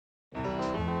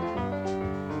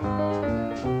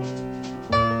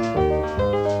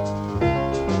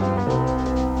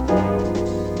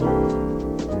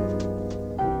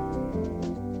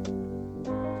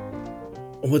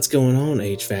What's going on,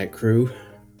 HVAC crew?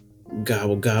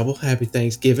 Gobble gobble, happy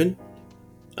Thanksgiving.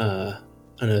 I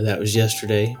know that was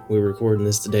yesterday. We were recording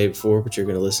this the day before, but you're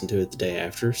going to listen to it the day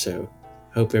after. So,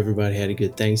 hope everybody had a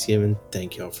good Thanksgiving.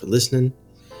 Thank y'all for listening.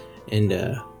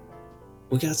 And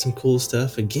we got some cool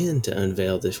stuff again to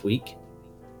unveil this week.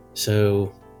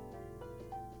 So,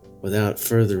 without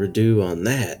further ado on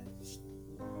that,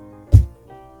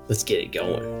 let's get it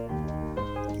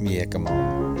going. Yeah, come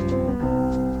on.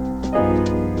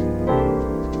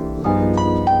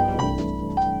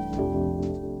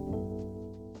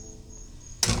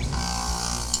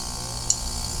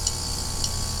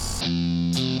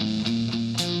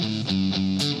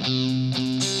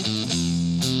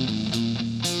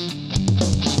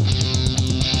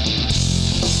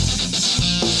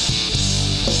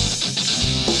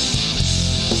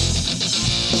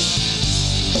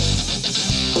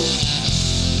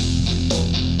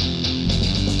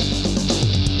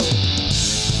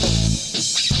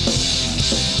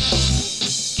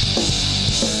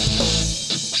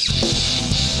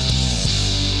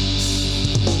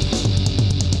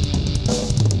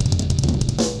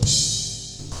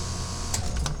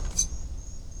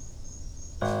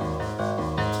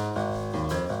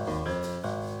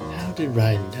 How did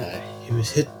Ryden die? He was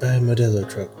hit by a Modelo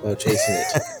truck while chasing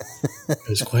it. It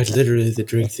was quite literally the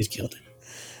drink that killed him.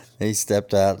 He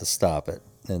stepped out to stop it,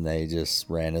 and they just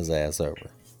ran his ass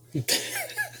over.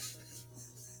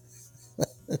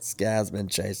 This guy's been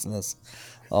chasing us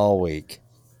all week.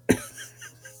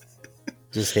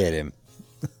 Just hit him.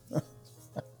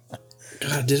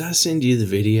 God, did I send you the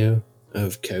video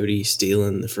of Cody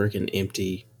stealing the freaking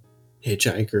empty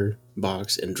hitchhiker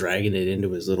box and dragging it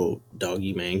into his little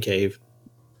doggy man cave?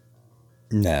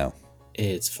 No.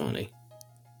 It's funny.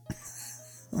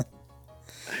 I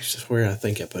swear I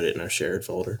think I put it in our shared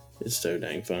folder. It's so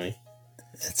dang funny.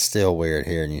 It's still weird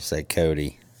hearing you say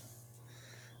Cody.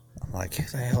 I'm like, who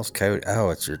the hell's Cody?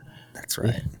 Oh, it's your... That's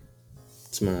right. Yeah.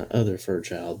 It's my other fur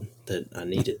child that I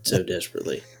needed so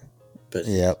desperately. But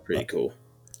Yep. pretty cool.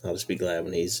 I'll just be glad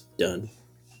when he's done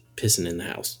pissing in the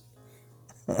house.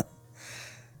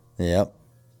 Yep.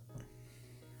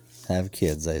 Have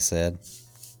kids, they said.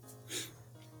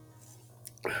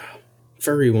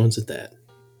 Furry ones at that.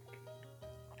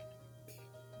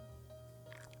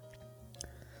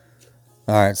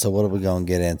 All right, so what are we going to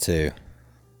get into?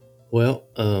 Well,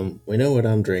 we know what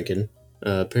I'm drinking.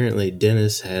 Apparently,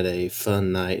 Dennis had a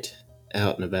fun night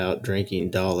out and about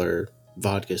drinking dollar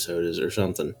vodka sodas or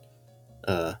something.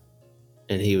 And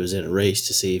he was in a race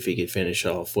to see if he could finish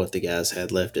off what the guys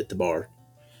had left at the bar.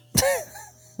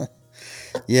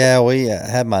 Yeah, we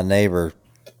had my neighbor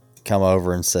come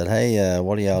over and said, hey,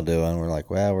 what are y'all doing? We're like,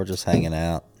 well, we're just hanging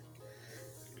out.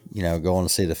 You know, going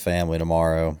to see the family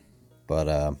tomorrow.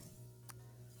 But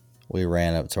we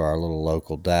ran up to our little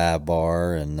local dive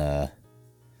bar, and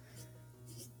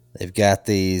they've got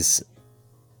these,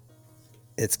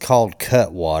 it's called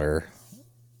Cutwater.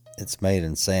 It's made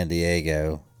in San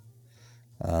Diego.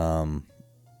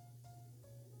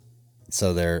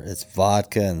 So it's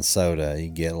vodka and soda. You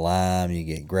get lime, you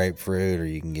get grapefruit, or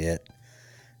you can get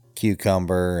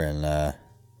cucumber, and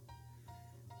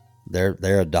they're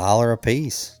 $1 a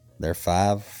piece. They're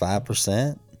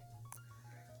 5%.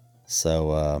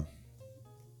 So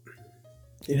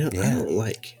Yeah.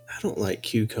 I don't like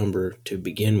cucumber to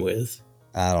begin with.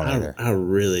 I don't either. I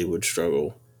really would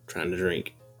struggle trying to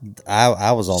drink.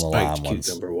 I was on the spiked lime ones.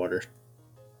 cucumber water.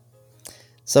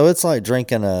 So it's like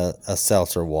drinking a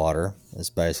seltzer water. It's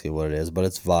basically what it is, but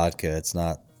it's vodka. It's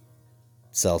not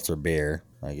seltzer beer,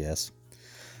 I guess.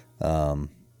 So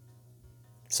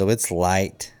it's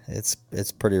light. It's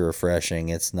pretty refreshing.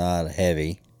 It's not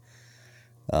heavy.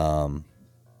 Even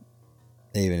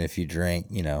if you drink,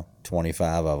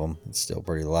 25 of them, it's still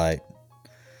pretty light.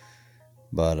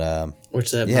 But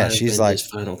What's that? yeah, she's like, his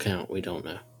final count. We don't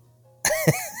know.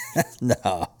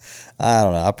 no, I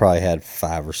don't know. I probably had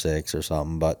 5 or 6 or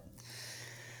something, but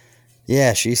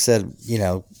yeah, she said,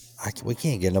 we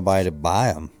can't get nobody to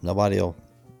buy them. Nobody will.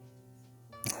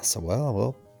 I said,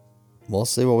 well, we'll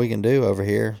see what we can do over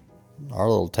here. Our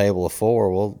little table of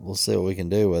 4, we'll see what we can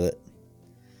do with it.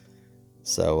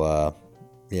 So,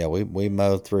 yeah, we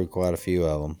mowed through quite a few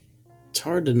of them. It's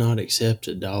hard to not accept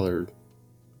a $1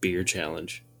 beer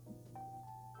challenge.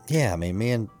 Yeah, I mean,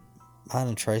 mine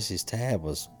and Tracy's tab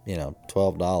was,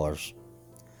 $12.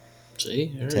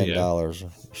 See, there $10 you go. or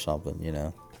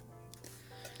something,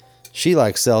 She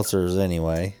likes seltzers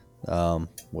anyway,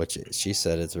 which she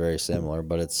said it's very similar,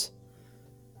 but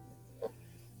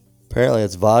apparently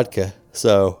it's vodka.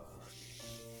 So,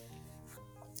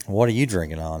 what are you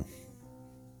drinking on?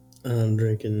 I'm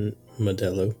drinking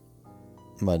Modelo.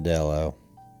 Modelo.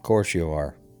 Of course you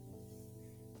are.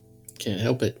 Can't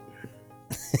help it.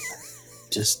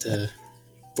 Just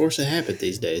force a habit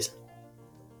these days.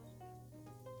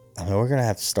 I mean, we're gonna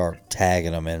have to start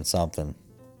tagging them in something.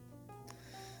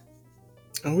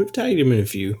 Oh, we've tagged him in a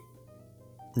few.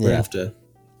 Yeah. I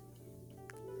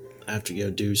have to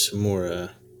go do some more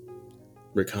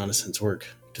reconnaissance work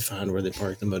to find where they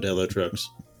park the Modelo trucks.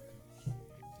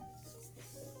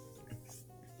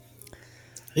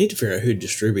 I need to figure out who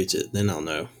distributes it, then I'll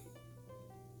know.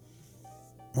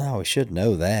 No, we should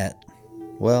know that.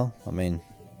 Well, I mean,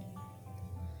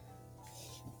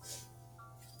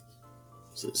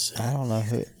 What's it say? I don't know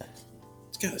who.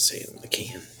 It's got to say it on the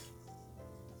can.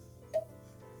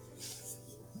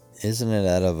 Isn't it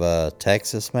out of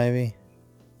Texas, maybe?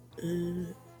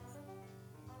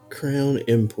 Crown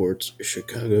Imports,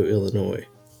 Chicago, Illinois.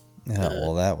 Yeah,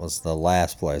 well, that was the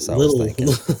last place I was thinking.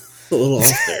 A little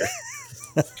off there.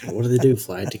 God, what do they do?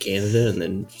 Fly it to Canada and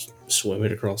then swim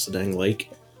it across the dang lake?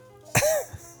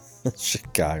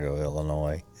 Chicago,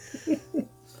 Illinois.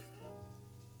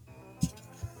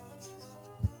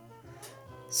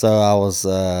 So I was,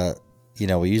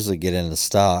 we usually get into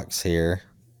stocks here.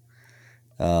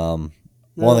 One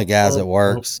of the guys at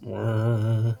work,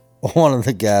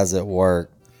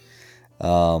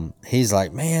 he's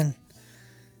like, man,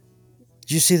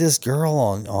 did you see this girl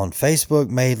on Facebook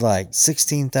made like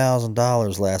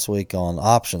 $16,000 last week on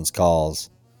options calls?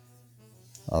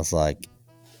 I was like,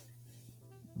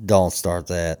 don't start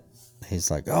that.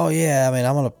 He's like, oh yeah, I mean,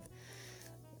 I'll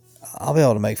be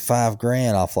able to make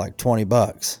 $5,000 off like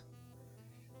 $20.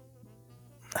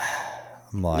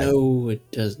 I'm like, no,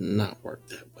 it does not work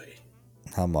that way.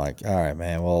 I'm like, all right,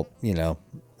 man. Well,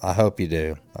 I hope you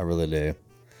do. I really do.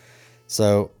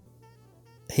 So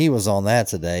he was on that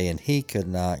today and he could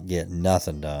not get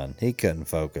nothing done. He couldn't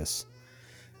focus.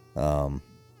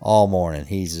 All morning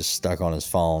he's just stuck on his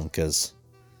phone because,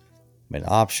 I mean,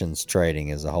 options trading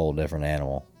is a whole different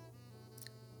animal.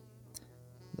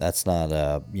 That's not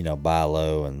buy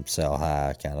low and sell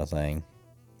high kind of thing.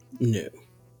 No.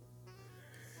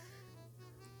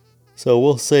 So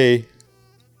we'll see.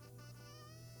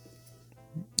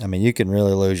 I mean, you can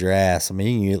really lose your ass. I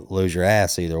mean, you can lose your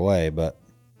ass either way, but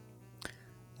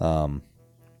I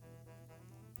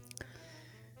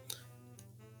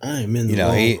am in the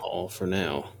long haul for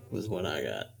now with what I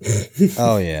got.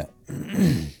 Oh, yeah.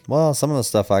 Well, some of the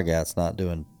stuff I got's not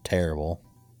doing terrible,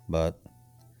 but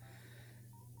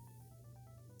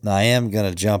I am going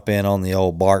to jump in on the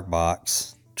old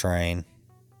BarkBox train,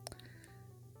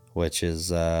 which is,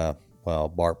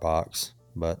 BarkBox,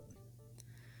 but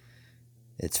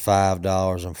it's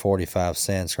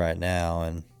 $5.45 right now.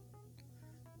 And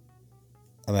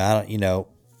I mean,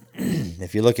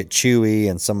 if you look at Chewy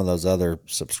and some of those other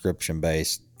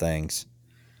subscription-based things,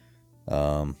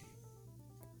 that's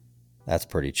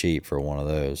pretty cheap for one of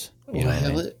those. Well,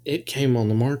 hell, I mean? It came on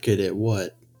the market at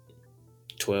what,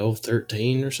 12,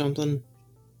 13 or something?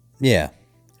 Yeah.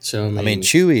 So, I mean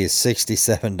Chewy is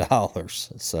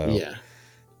 $67. So yeah,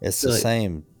 it's the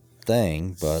same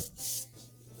thing, but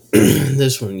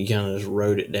this one you kind of just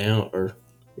wrote it down, or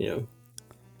you've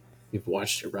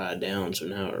watched it ride down. So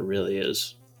now it really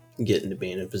is getting to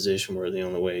be in a position where the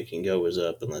only way it can go is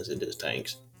up, unless it just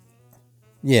tanks.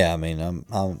 Yeah, I mean,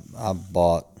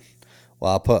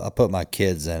 I put my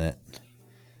kids in it.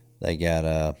 They got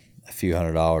a few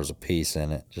 $100s a piece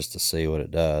in it just to see what it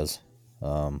does.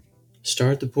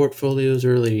 Start the portfolios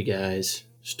early, guys.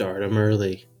 Start them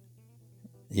early.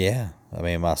 Yeah, I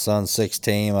mean, my son's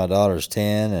 16, my daughter's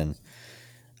 10, and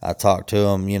I talk to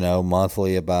them,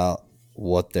 monthly about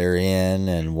what they're in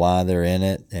and why they're in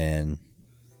it, and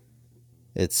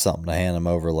it's something to hand them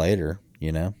over later,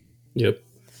 Yep.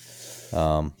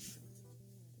 I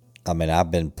mean, I've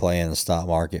been playing the stock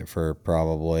market for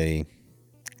probably,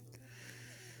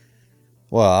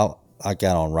 I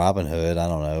got on Robinhood, I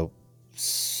don't know,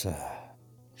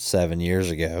 7 years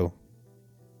ago,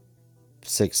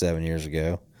 6-7 years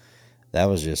ago. That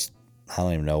was just, I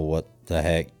don't even know what the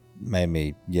heck made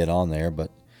me get on there, but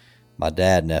my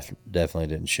dad definitely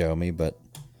didn't show me. But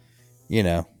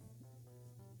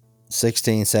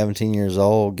 16, 17 years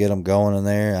old, get them going in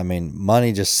there. I mean,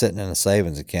 money just sitting in a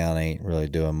savings account ain't really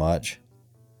doing much.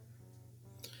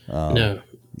 No,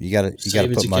 you got to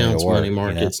put money to work. Money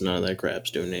markets, none of that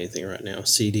crap's doing anything right now.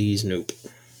 CDs, nope.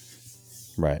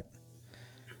 Right.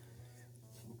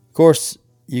 Of course,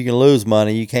 you can lose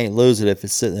money. You can't lose it if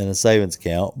it's sitting in a savings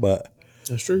account, but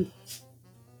that's true.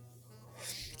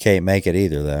 You can't make it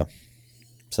either, though.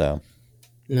 So.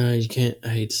 No, you can't. I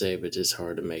hate to say it, but it's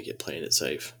hard to make it playing it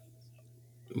safe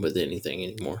with anything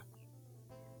anymore.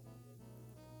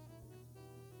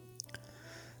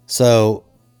 So,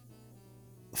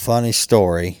 funny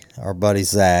story. Our buddy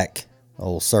Zach,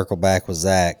 old circle back with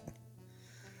Zach.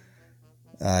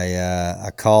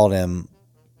 I called him.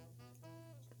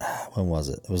 When was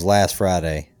it? It was last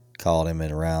Friday. Called him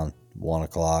at around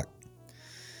 1:00,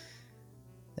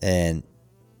 and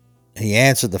he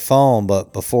answered the phone.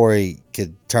 But before he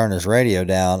could turn his radio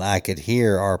down, I could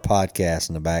hear our podcast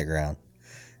in the background.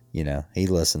 You know, he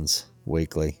listens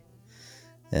weekly,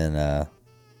 and I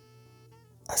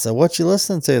said, "What you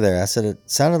listening to there?" I said, "It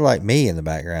sounded like me in the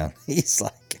background." He's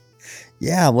like,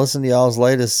 "Yeah, I'm listening to y'all's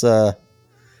latest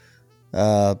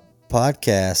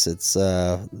podcast. It's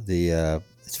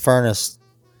it's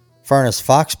Furnace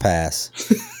Fox Pass."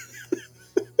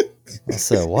 I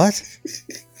said, "What?"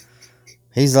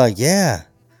 He's like, "Yeah,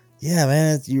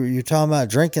 man. You're talking about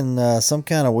drinking some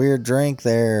kind of weird drink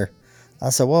there." I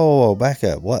said, "Whoa, back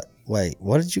up. What? Wait,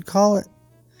 what did you call it?"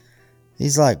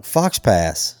 He's like, "Fox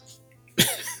Pass."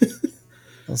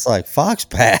 It's like, Fox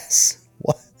Pass.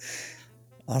 What?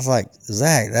 I was like,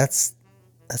 "Zach, that's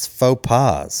faux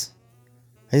pas."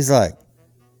 He's like,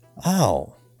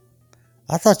 "Oh,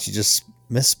 I thought you just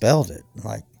misspelled it."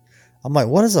 I'm like,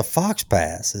 "What is a Fox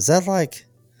Pass? Is that like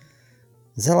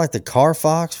the car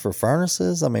Fox for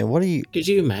furnaces? I mean, what do you?" Could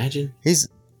you imagine? He's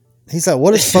like,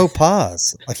 "What is faux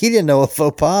pas?" Like, he didn't know what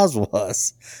faux pas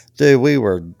was. Dude, we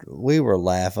were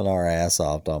laughing our ass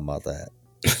off talking about that.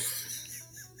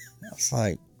 It's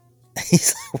like,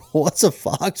 he's like, "What's a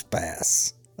Fox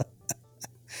Pass?"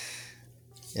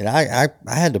 And I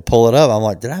had to pull it up. I'm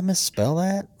like, "Did I misspell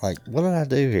that? Like, what did I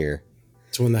do here?"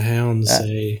 It's when the hounds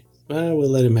say, "Well,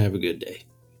 we'll let him have a good day."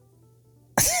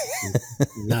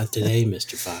 Not today,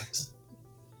 Mr. Fox.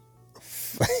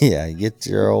 Yeah, get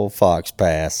your old Fox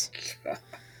Pass.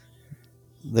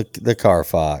 The car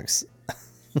Fox.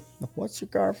 What's your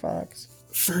car Fox?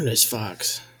 Furnace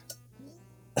Fox.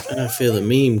 I feel a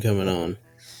meme coming on.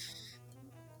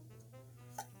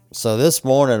 So this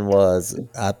morning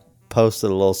I posted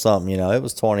a little something. You know, it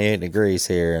was 28 degrees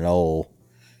here in old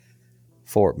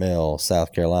Fort Mill,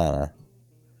 South Carolina.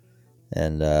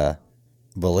 And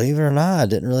believe it or not, I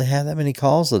didn't really have that many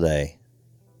calls today.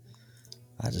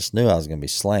 I just knew I was going to be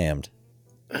slammed.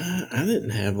 I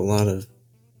didn't have a lot of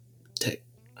tech.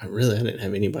 I didn't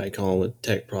have anybody calling with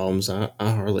tech problems. I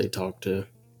hardly talked to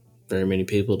very many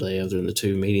people today other than the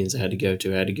 2 meetings I had to go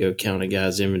to. I had to go count a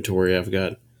guy's inventory. I've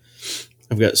got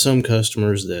some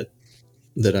customers that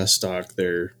I stock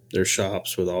their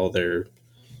shops with all their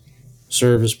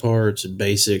service parts,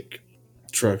 basic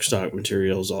truck stock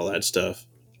materials, all that stuff.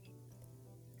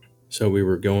 So we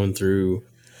were going through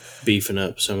beefing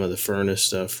up some of the furnace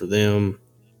stuff for them.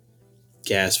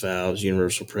 Gas valves,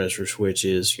 universal pressure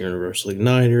switches, universal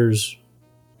igniters,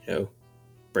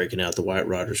 breaking out the White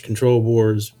Rotters control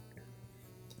boards.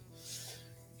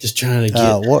 Just trying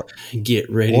to get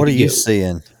ready. What are you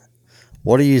seeing?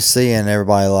 What are you seeing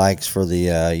everybody likes for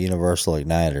the universal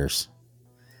igniters?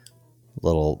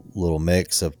 Little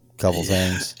mix of a couple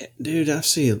things. Dude, I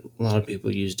see a lot of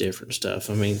people use different stuff.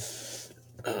 I mean,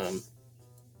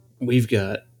 we've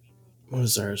got, what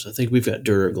is ours? I think we've got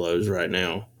Duraglows right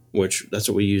now, which that's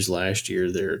what we used last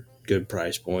year. They're good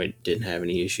price point. Didn't have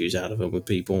any issues out of them with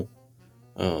people.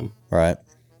 Right.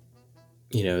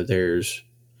 There's,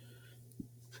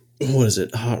 what is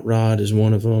it? Hot Rod is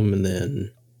one of them, and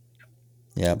then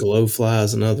Glowfly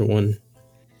is another one.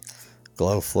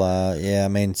 Glowfly, yeah. I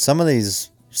mean, some of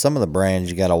the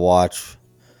brands you got to watch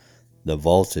the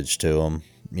voltage to them.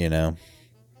 You know,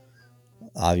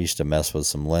 I used to mess with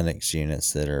some Linux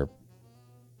units that are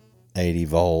 80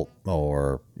 volt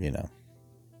or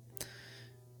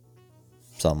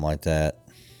something like that.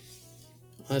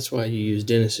 That's why you use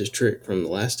Dennis's trick from the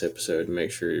last episode to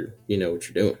make sure you know what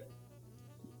you're doing.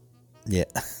 Yeah.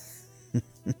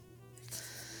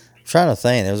 Trying to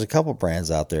think, there was a couple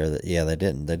brands out there that they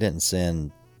didn't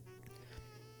send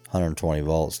 120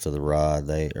 volts to the rod.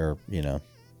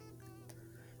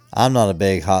 I'm not a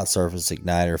big hot surface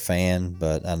igniter fan,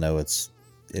 but I know it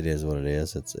is what it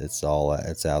is. It's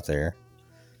out there.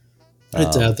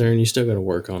 It's out there, and you still got to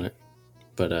work on it.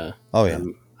 But oh yeah,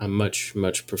 I much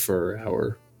prefer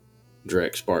our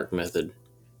direct spark method.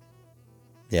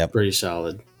 Yeah, pretty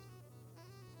solid.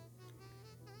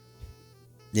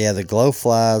 Yeah, the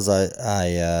Glowflies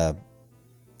I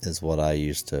is what I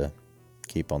used to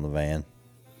keep on the van.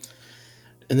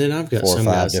 And then I've got 4 or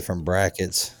 5 different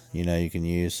brackets, you can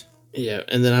use. Yeah,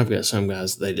 and then I've got some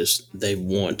guys, they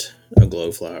want a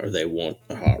Glowfly or they want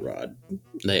a hot rod.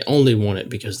 They only want it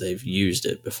because they've used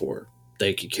it before.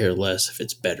 They could care less if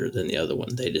it's better than the other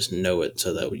one. They just know it,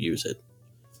 so they'll use it.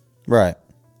 Right.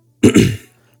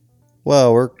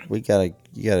 Well, you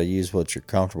gotta use what you're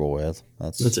comfortable with.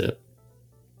 That's it.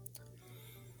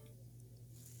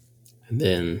 And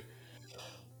then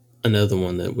another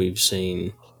one that we've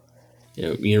seen,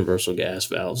 universal gas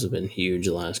valves have been huge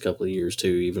the last couple of years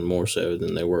too, even more so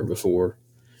than they were before.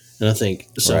 And I think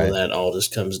some of Right. that all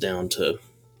just comes down to,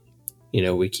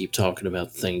 we keep talking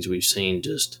about the things we've seen,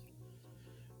 just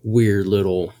weird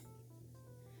little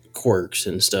quirks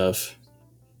and stuff.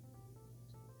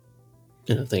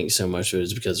 And I think so much of it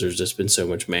is because there's just been so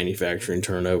much manufacturing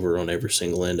turnover on every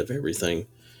single end of everything.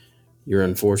 You're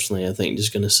unfortunately, I think,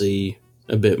 just going to see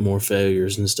a bit more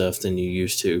failures and stuff than you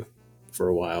used to for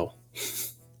a while.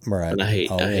 Right. And I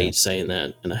Oh, yeah. hate saying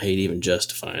that, and I hate even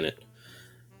justifying it.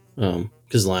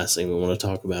 Because the last thing we want to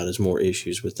talk about is more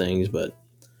issues with things, but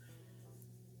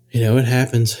it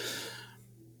happens.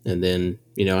 And then,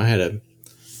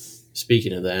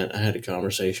 speaking of that, I had a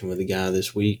conversation with a guy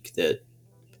this week that,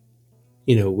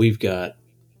 we've got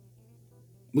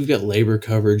labor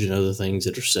coverage and other things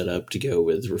that are set up to go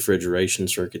with refrigeration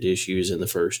circuit issues in the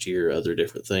first year, other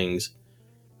different things.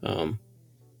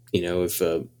 If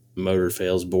a motor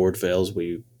fails, board fails,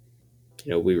 we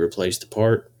replace the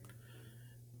part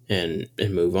and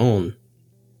move on.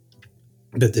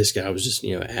 But this guy was just,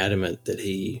 adamant that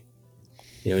he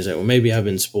was like, well, maybe I've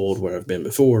been spoiled where I've been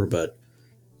before, but,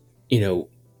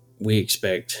 we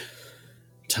expect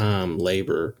time,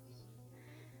 labor,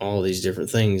 all these different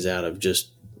things out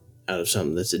of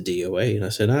something that's a DOA. And I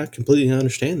said, I completely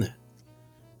understand that.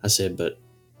 I said, but,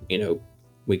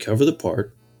 we cover the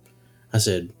part. I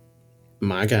said,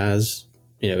 my guys,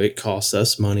 it costs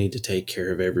us money to take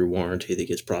care of every warranty that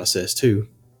gets processed too.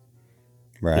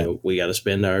 Right. We got to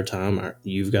spend our time.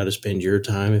 You've got to spend your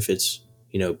time if it's,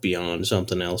 beyond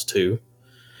something else too.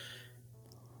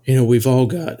 We've all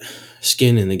got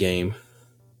skin in the game.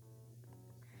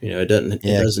 It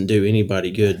doesn't do anybody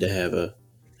good to have a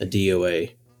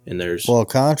DOA. And there's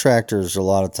contractors a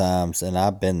lot of times, and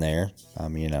I've been there.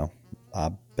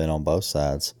 I've been on both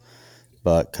sides.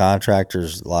 But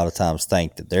contractors a lot of times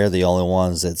think that they're the only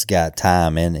ones that's got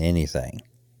time in anything.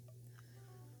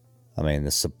 I mean,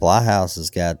 the supply house has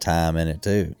got time in it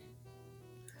too.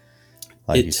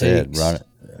 Like you said,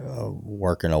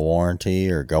 working a warranty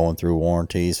or going through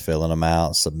warranties, filling them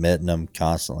out, submitting them,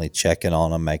 constantly checking on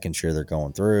them, making sure they're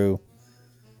going through.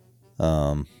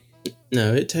 No,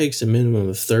 it takes a minimum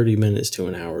of 30 minutes to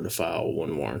an hour to file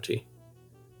one warranty.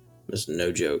 That's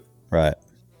no joke. Right.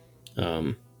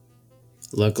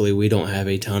 Luckily, we don't have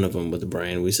a ton of them with the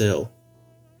brand we sell.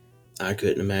 I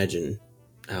couldn't imagine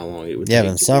how long it would take. Yeah,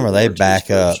 in summer they back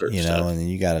up, and stuff. then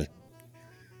you gotta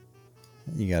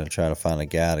try to find a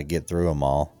guy to get through them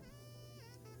all.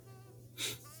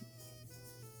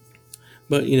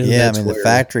 But the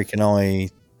factory can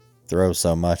only throw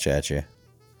so much at you.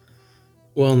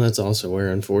 Well, and that's also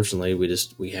where, unfortunately,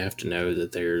 we have to know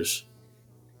that there's,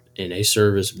 in a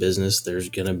service business, there's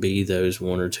gonna be those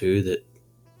one or two that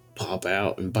pop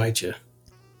out and bite you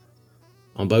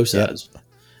on both sides. Yep.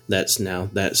 That's now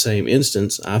that same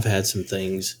instance. I've had some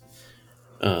things.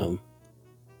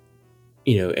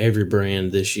 Every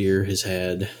brand this year has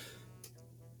had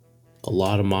a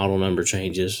lot of model number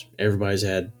changes. Everybody's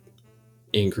had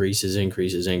increases. We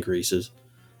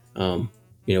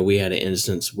had an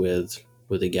instance with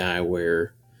a guy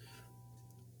where,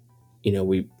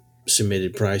 we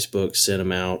submitted price books, sent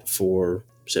them out for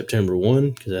September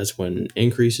 1, because that's when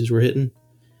increases were hitting.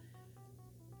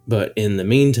 But in the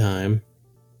meantime,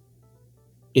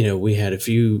 we had a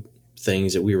few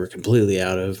things that we were completely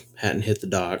out of, hadn't hit the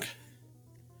dock.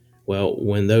 Well,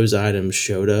 when those items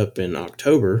showed up in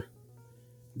October,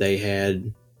 they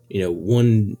had,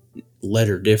 one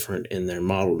letter different in their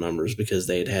model numbers because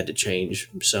they had to change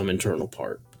some internal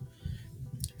part.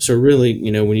 So really,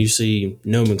 when you see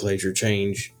nomenclature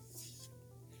change,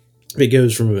 if it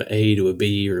goes from an A to a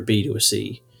B or a B to a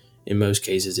C, in most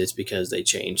cases it's because they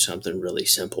changed something really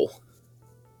simple.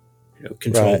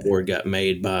 Control board got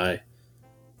made by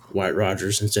White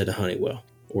Rogers instead of Honeywell,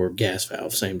 or gas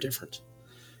valve, same difference.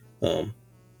 So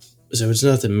it's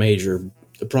nothing major.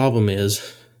 The problem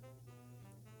is,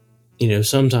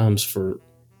 sometimes for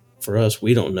us,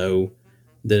 we don't know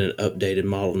that an updated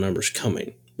model number is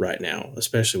coming right now,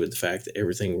 especially with the fact that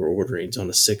everything we're ordering is on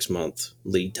a 6-month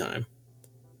lead time.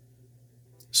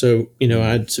 So,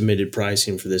 I'd submitted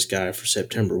pricing for this guy for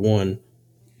September 1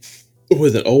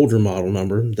 with an older model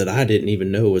number that I didn't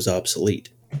even know was obsolete.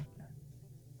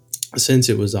 Since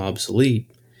it was obsolete,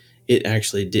 it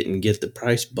actually didn't get the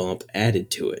price bump added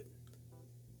to it.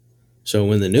 So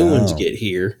when the new ones get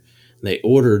here, they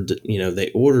ordered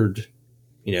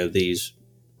these,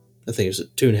 I think it's a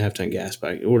 2.5 ton gas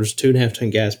pack. It orders 2.5 ton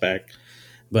gas pack,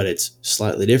 but it's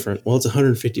slightly different. Well, it's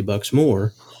 $150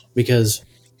 more because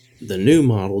the new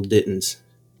model didn't,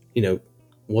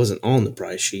 wasn't on the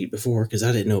price sheet before because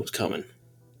I didn't know it was coming.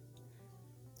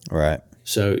 Right.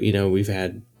 So, we've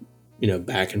had,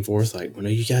 back and forth like, well, no,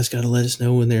 you guys got to let us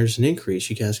know when there's an increase.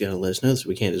 You guys got to let us know so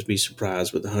we can't just be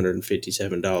surprised with a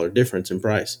 $157 difference in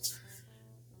price.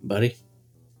 Buddy,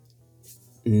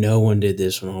 no one did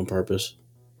this one on purpose.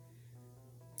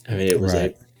 I mean, it was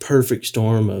a perfect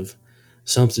storm of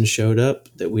something showed up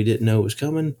that we didn't know was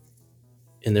coming,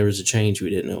 and there was a change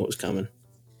we didn't know was coming.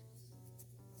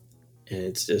 And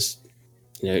it's just,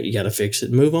 you got to fix it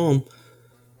and move on.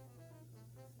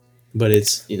 But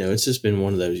it's, it's just been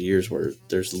one of those years where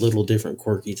there's little different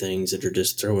quirky things that are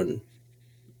just throwing,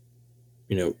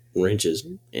 wrenches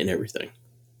in everything.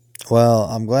 Well,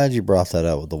 I'm glad you brought that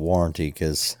up with the warranty,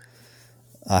 because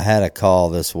I had a call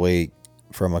this week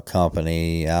from a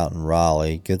company out in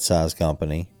Raleigh, good sized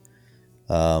company.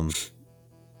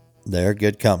 They're a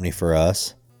good company for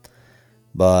us,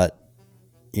 but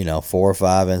 4 or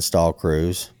 5 install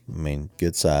crews. I mean,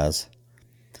 good size.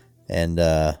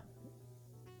 And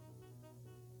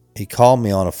he called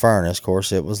me on a furnace. Of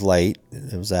course, it was late.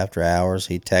 It was after hours.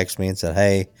 He texted me and said,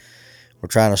 "Hey, we're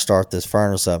trying to start this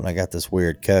furnace up, and I got this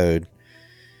weird code."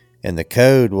 And the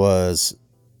code was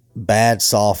bad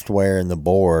software in the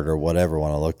board or whatever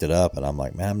when I looked it up. And I'm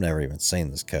like, man, I've never even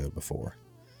seen this code before.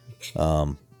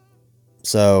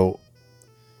 So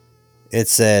it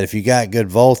said, if you got good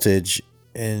voltage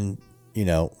and,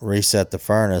 reset the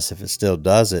furnace, if it still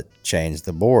does it, change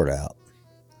the board out.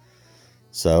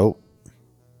 So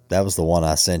that was the one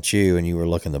I sent you, and you were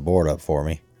looking the board up for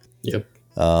me. Yep.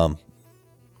 So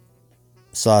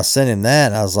I sent him that.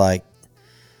 And I was like,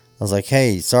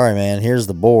 hey, sorry, man, here's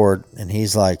the board. And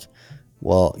he's like,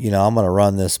 well, I'm going to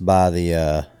run this by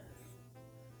the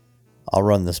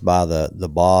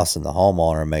boss and the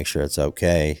homeowner and make sure it's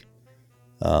okay.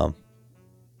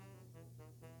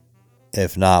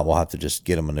 If not, we'll have to just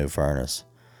get him a new furnace.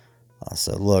 I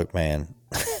said, look, man,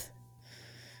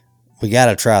 we got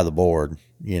to try the board.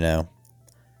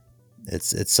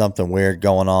 It's something weird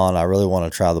going on. I really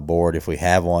want to try the board if we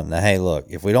have one. Now, hey, look,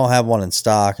 if we don't have one in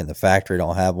stock and the factory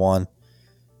don't have one,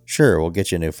 sure, we'll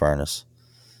get you a new furnace.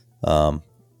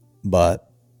 But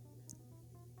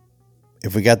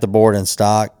if we got the board in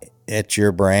stock at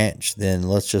your branch, then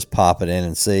let's just pop it in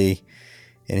and see.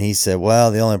 And he said, well,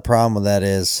 the only problem with that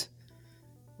is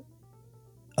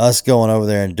us going over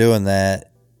there and doing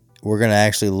that, we're going to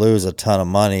actually lose a ton of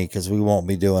money because we won't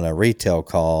be doing a retail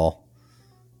call.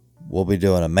 We'll be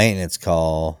doing a maintenance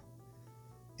call.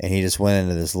 And he just went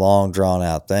into this long drawn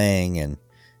out thing. And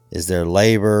is there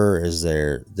labor? Is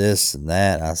there this and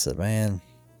that? I said, man,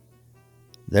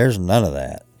 there's none of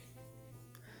that.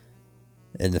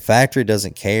 And the factory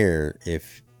doesn't care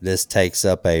if this takes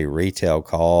up a retail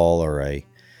call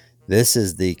this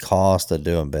is the cost of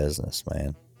doing business,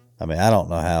 man. I mean, I don't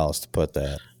know how else to put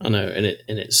that. I know. And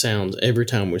it sounds, every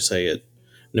time we say it,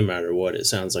 no matter what, it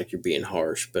sounds like you're being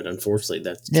harsh, but unfortunately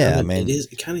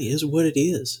it kind of is what it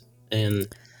is. And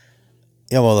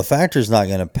well, the factory's not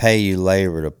going to pay you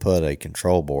labor to put a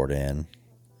control board in.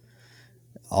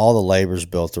 All the labor's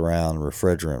built around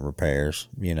refrigerant repairs,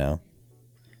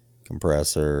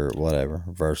 compressor, whatever,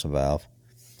 reversing valve.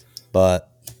 But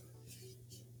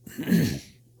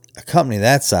a company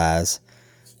that size,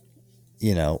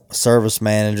 a service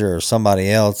manager or somebody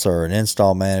else or an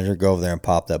install manager go over there and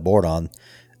pop that board on.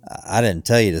 I didn't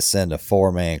tell you to send a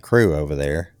 4-man crew over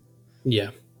there.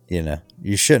 Yeah.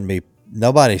 You shouldn't be,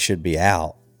 nobody should be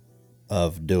out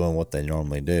of doing what they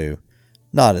normally do.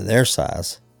 Not at their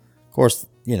size. Of course,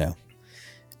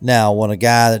 now when a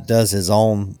guy that does his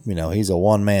own, he's a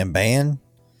 1-man band,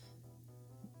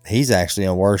 he's actually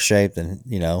in worse shape than,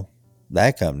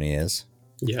 that company is.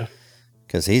 Yeah.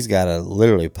 Because he's got to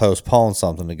literally postpone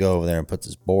something to go over there and put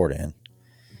this board in.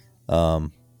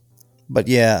 But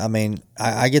yeah, I mean,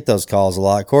 I get those calls a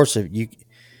lot. Of course, if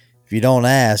you don't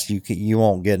ask, you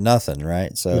won't get nothing,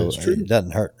 right? So it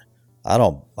doesn't hurt. I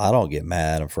don't get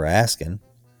mad at them for asking.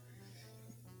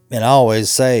 And I always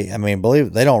say, I mean, believe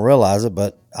it, they don't realize it,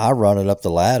 but I run it up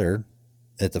the ladder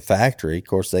at the factory. Of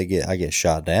course, I get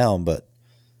shot down, but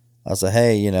I say,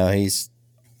 hey,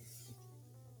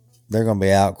 they're going to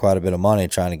be out quite a bit of money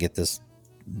trying to get this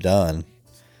done.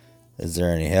 Is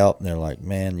there any help? And they're like,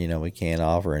 man, we can't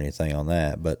offer anything on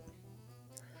that, but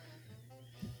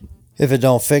if it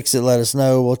don't fix it, let us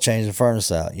know. We'll change the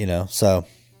furnace out, so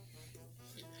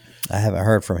I haven't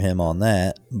heard from him on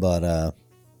that, but,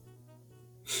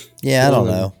 yeah, I don't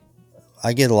know.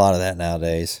 I get a lot of that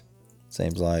nowadays.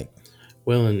 Seems like.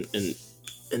 Well,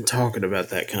 and talking about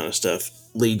that kind of stuff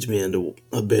leads me into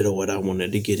a bit of what I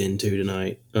wanted to get into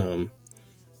tonight.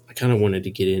 I kind of wanted to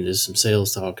get into some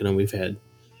sales talk, and we've had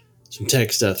some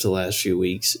tech stuff the last few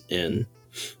weeks, and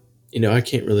I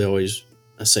can't really always.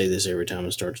 I say this every time I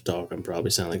start to talk. I'm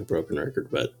probably sound like a broken record,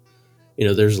 but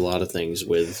there's a lot of things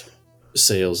with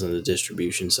sales and the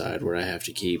distribution side where I have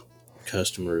to keep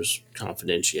customers'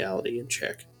 confidentiality in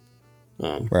check.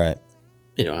 Right.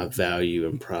 I value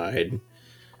and pride,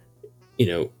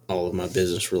 all of my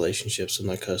business relationships with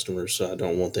my customers, so I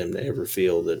don't want them to ever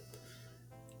feel that,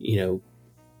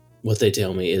 what they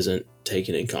tell me isn't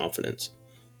taken in confidence.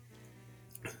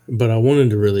 But I wanted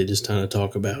to really just kind of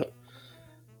talk about,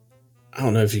 I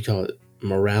don't know if you call it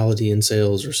morality in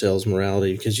sales or sales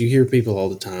morality, because you hear people all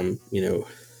the time,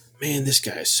 man, this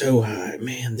guy's so high.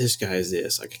 Man, this guy's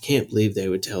this. Like, I can't believe they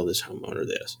would tell this homeowner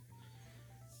this.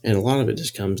 And a lot of it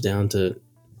just comes down to,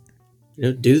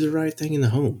 do the right thing in the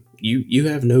home. You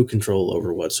have no control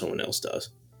over what someone else does,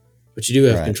 but you do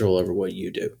have control over what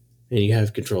you do, and you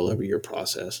have control over your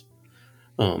process.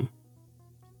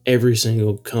 Every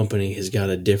single company has got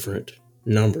a different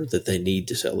number that they need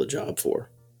to sell a job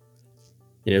for.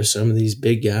 Some of these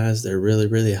big guys, they're really,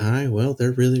 really high. Well,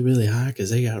 they're really, really high because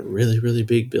they got really, really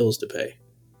big bills to pay.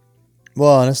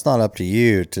 Well, and it's not up to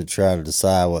you to try to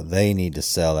decide what they need to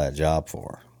sell that job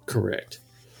for. Correct.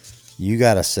 You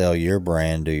got to sell your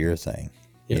brand, do your thing.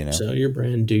 Yep, sell your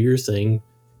brand, do your thing,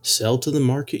 sell to the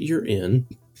market you're in.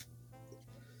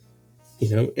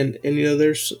 And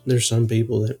there's some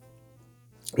people that,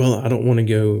 well, I don't want to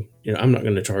go, I'm not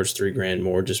going to charge $3,000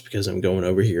 more just because I'm going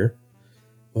over here.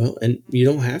 Well, and you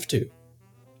don't have to.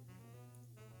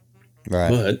 Right.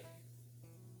 But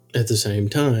at the same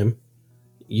time,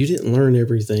 you didn't learn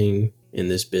everything in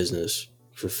this business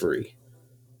for free.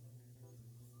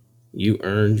 You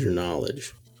earned your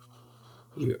knowledge.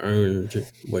 You earned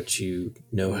what you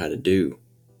know how to do.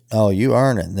 Oh, you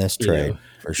earn it in this trade,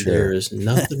 for sure. There is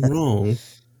nothing wrong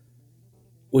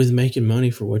with making money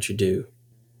for what you do,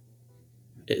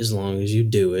 as long as you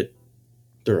do it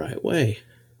the right way.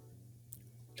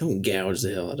 Don't gouge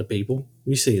the hell out of people.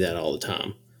 We see that all the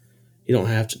time. You don't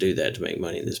have to do that to make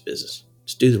money in this business.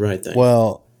 Just do the right thing.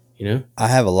 Well, I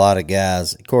have a lot of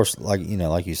guys, of course, like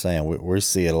you're saying, we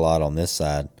see it a lot on this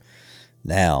side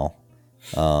now.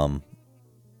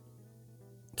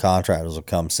 Contractors will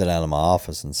come sit down in my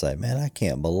office and say, man, I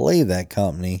can't believe that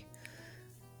company.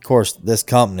 Of course, this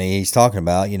company he's talking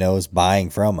about, is buying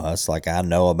from us. Like, I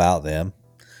know about them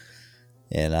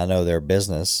and I know their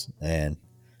business, and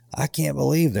I can't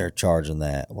believe they're charging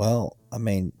that. Well, I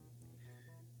mean,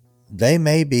 they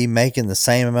may be making the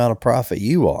same amount of profit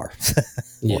you are.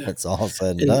 When it's all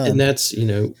said and done. And that's,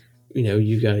 you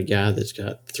got a guy that's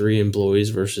got 3 employees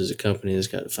versus a company that's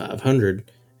got 500.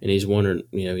 And he's wondering,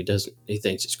 he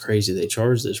thinks it's crazy they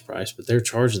charge this price, but they're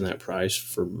charging that price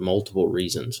for multiple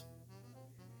reasons.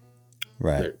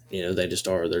 Right. They just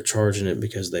are. They're charging it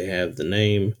because they have the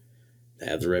name, they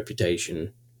have the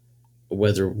reputation.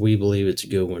 Whether we believe it's a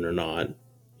good one or not,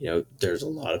 there's a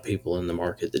lot of people in the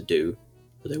market that do,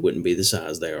 but they wouldn't be the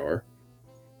size they are.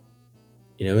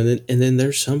 And then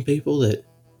there's some people that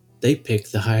they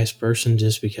pick the highest person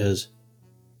just because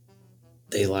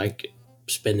they like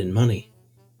spending money.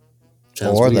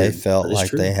 Sounds or weird, they felt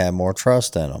like they had more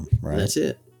trust in them, right? That's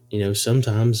it.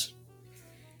 Sometimes,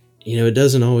 it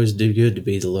doesn't always do good to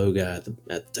be the low guy at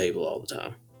the table all the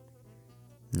time.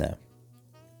 No.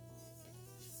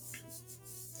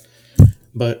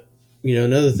 But,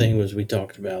 another thing was we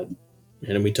talked about,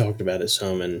 and we talked about it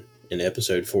some in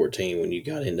episode 14 when you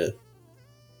got into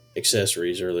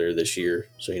accessories earlier this year.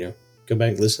 So, go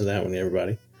back and listen to that one,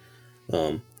 everybody.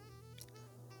 But,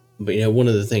 one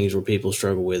of the things where people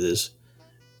struggle with is,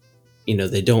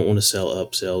 they don't want to sell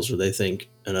upsells, or they think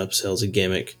an upsell is a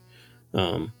gimmick.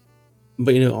 But,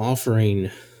 offering a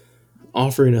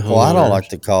homeowner. Well, I don't like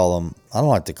to call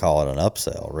it an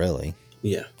upsell, really.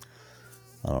 Yeah.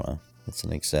 I don't know. It's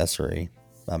an accessory.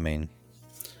 I mean.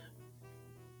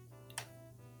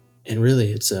 And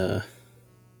really it's, well,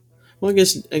 I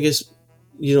guess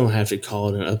you don't have to call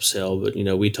it an upsell, but,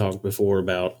 we talked before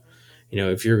about,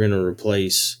 if you're going to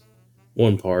replace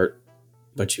one part,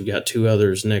 but you've got 2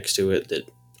 others next to it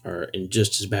that are in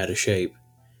just as bad a shape,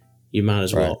 you might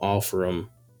as well offer them,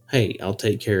 hey, I'll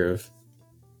take care of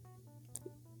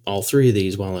all 3 of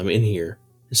these while I'm in here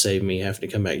and save me having to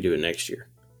come back and do it next year.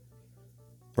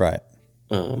 Right.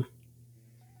 And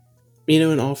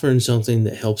offering something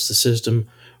that helps the system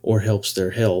or helps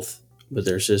their health, but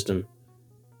their system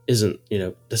isn't,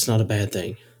 that's not a bad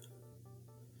thing.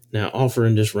 Now,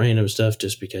 offering just random stuff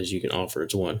just because you can offer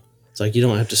it's one. It's like you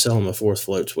don't have to sell them a 4th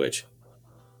float switch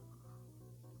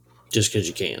just because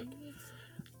you can.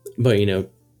 But,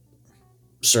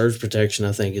 surge protection,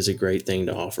 I think, is a great thing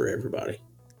to offer everybody.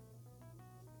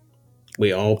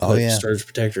 We all Oh, put yeah. surge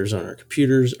protectors on our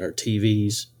computers, our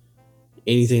TVs,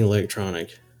 anything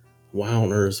electronic. Why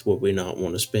on earth would we not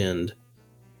want to spend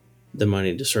the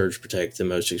money to surge protect the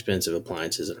most expensive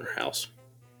appliances in our house?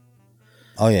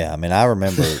 Oh, yeah. I mean, I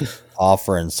remember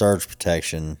offering surge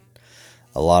protection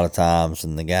a lot of times,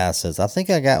 and the guy says, I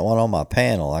think I got one on my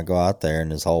panel. I go out there,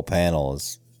 and his whole panel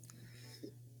is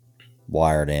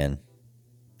wired in,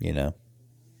 you know.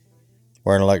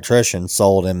 Where an electrician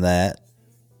sold him that.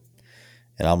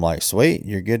 And I'm like, sweet,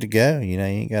 you're good to go. You know,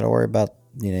 you ain't got to worry about,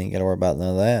 none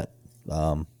of that.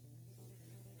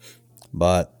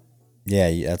 But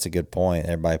yeah, that's a good point.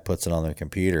 Everybody puts it on their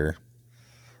computer.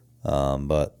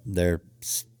 But their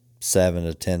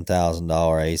 $7,000 to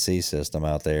 $10,000 AC system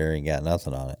out there ain't got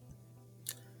nothing on it.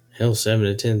 Hell,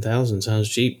 7,000 to 10,000 sounds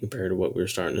cheap compared to what we're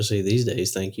starting to see these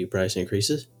days. Thank you, price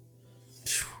increases.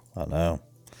 I know,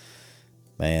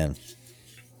 man.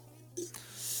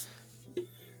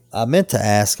 I meant to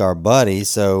ask our buddy,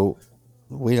 so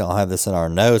we don't have this in our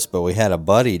notes, but we had a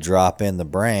buddy drop in the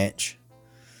branch.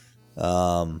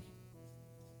 Oh,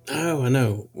 I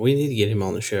know. We need to get him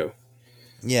on the show.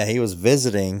 Yeah, he was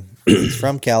visiting. He's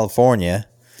from California.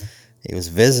 He was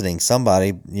visiting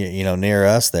somebody, near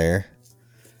us there,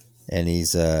 and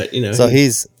he's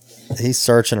he's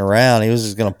searching around. He was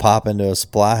just going to pop into a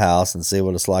supply house and see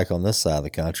what it's like on this side of the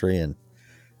country, and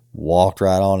walked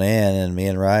right on in. And me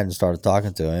and Ryan started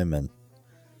talking to him, and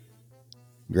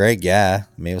great guy. I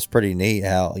mean, it was pretty neat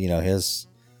how the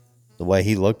way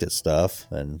he looked at stuff.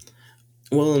 And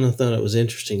I thought it was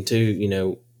interesting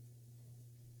too.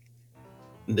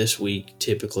 This week,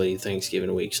 typically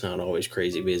Thanksgiving week's not always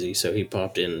crazy busy, so he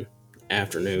popped in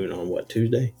afternoon on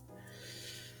Tuesday,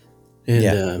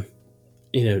 and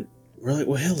we're like,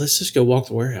 well, hell, let's just go walk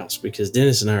the warehouse, because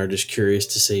Dennis and I are just curious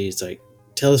to see. It's like,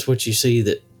 tell us what you see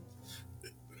that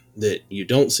you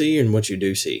don't see and what you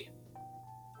do see,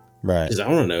 right? Because I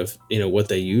want to know if what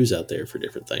they use out there for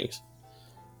different things.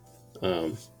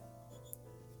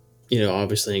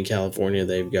 Obviously in California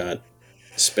they've got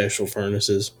special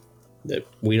furnaces that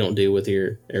we don't deal with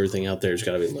here. Everything out there's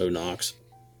got to be low NOx.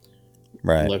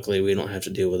 Right. Luckily, we don't have to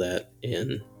deal with that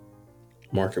in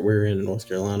market we're in North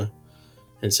Carolina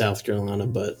and South Carolina.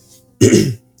 But,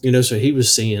 so he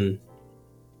was seeing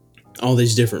all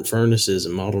these different furnaces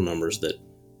and model numbers that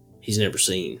he's never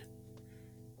seen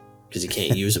because he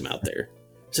can't use them out there.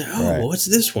 So, Right. Well, what's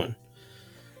this one?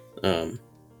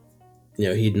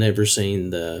 He'd never seen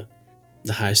the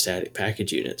high static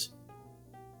package units.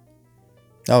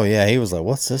 Oh, yeah. He was like,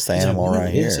 what's this animal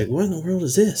right here? He's like, what in the world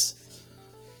is this?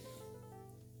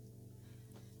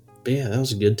 But yeah, that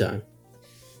was a good time.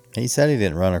 He said he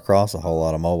didn't run across a whole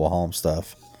lot of mobile home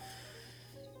stuff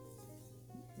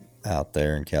out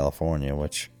there in California,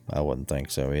 which I wouldn't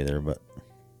think so either. But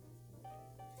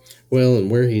well, and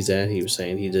where he's at, he was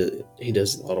saying he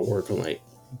does a lot of work on like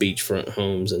beachfront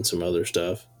homes and some other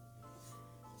stuff.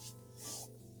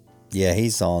 yeah,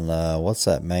 he's on what's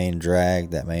that main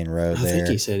drag, that main road there? I think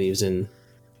he said he's in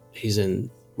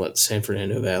San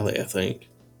Fernando Valley, I think,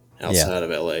 outside of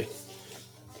LA.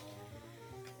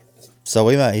 So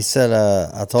he said,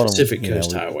 I told Pacific him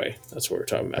Coast Highway. That's what we're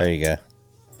talking about. There you go.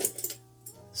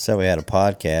 So we had a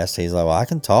podcast. He's like, well, I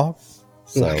can talk.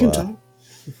 So I can talk.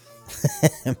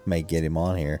 May get him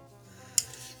on here.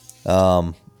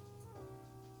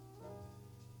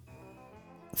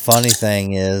 Funny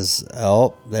thing is,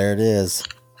 oh, there it is.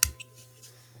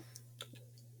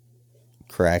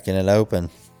 Cracking it open.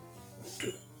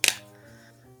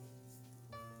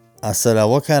 I said,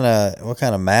 what kind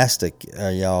of mastic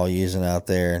are y'all using out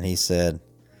there? And he said,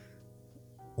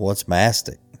 what's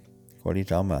mastic? What are you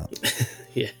talking about?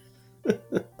 Yeah.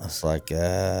 I was like,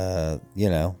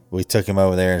 we took him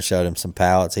over there and showed him some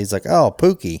pallets. He's like, oh,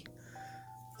 Pookie.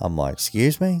 I'm like,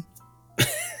 excuse me?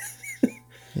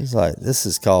 He's like, this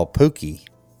is called Pookie.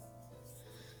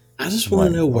 I just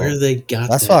want to know where they got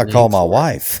that's that what I call my for.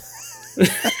 wife.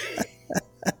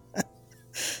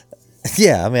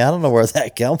 Yeah, I mean, I don't know where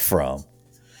that come from.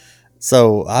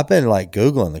 So I've been like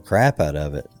Googling the crap out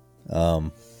of it.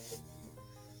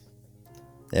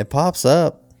 It pops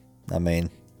up. I mean,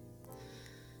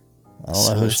 I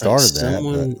don't know who started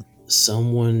that.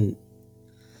 Someone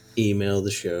email the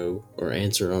show or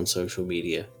answer on social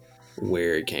media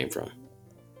where it came from.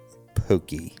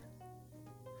 Pookie.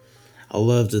 I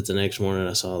loved it. The next morning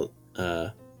I saw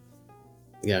the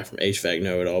guy from HVAC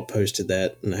Know It All posted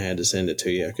that, and I had to send it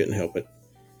to you. I couldn't help it.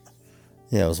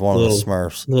 Yeah, it was one of the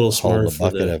Smurfs. Little holding Smurf a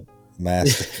bucket of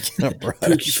mastic and a brush.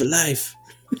 Pookie for life.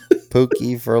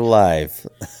 Pookie for life.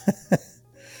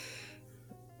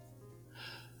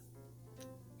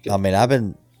 I mean,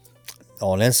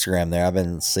 on Instagram there, I've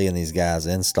been seeing these guys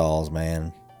installs,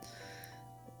 man.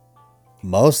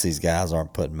 Most of these guys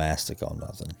aren't putting mastic on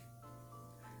nothing.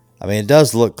 I mean, it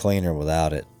does look cleaner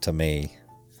without it to me.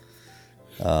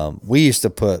 We used to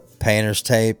put painter's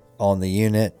tape on the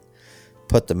unit,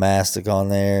 put the mastic on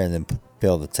there, and then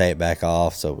peel the tape back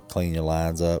off so it would clean your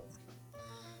lines up.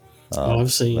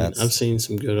 I've seen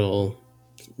some good old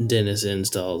Dennis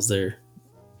installs. They're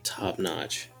top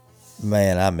notch.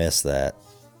 Man, I miss that.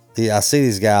 I see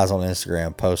these guys on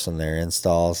Instagram posting their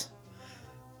installs.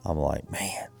 I'm like,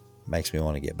 man, makes me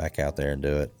want to get back out there and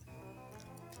do it.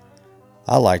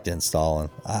 I liked installing.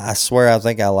 I swear, I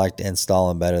think I liked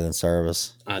installing better than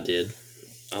service. I did.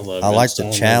 I like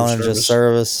the challenge of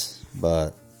service,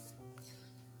 but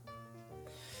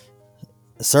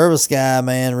the service guy,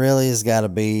 man, really has got to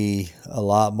be a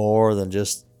lot more than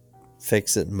just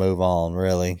fix it and move on,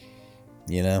 really,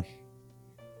 you know,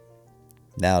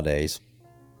 nowadays.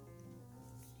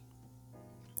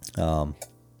 You're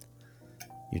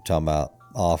talking about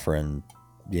offering,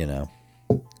 you know.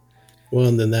 Well,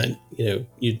 and then that,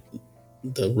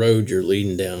 the road you're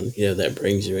leading down, that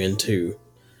brings you into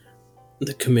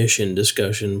the commission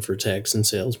discussion for techs and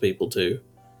salespeople too.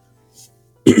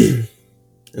 And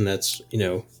that's,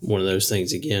 one of those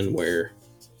things again where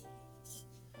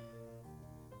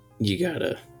you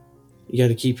gotta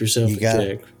keep yourself in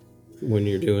check when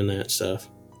you're doing that stuff.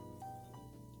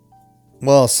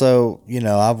 Well, so,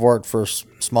 I've worked for a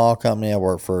small company. I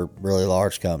worked for really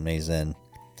large companies, and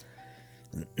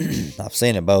I've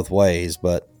seen it both ways.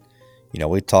 But,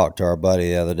 we talked to our buddy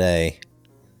the other day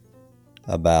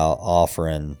about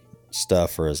offering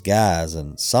stuff for his guys,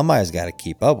 and somebody's got to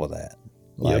keep up with that.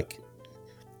 Like,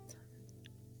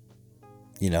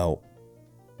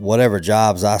 whatever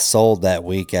jobs I sold that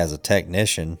week as a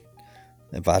technician,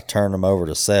 if I turned them over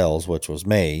to sales, which was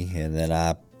me, and then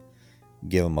I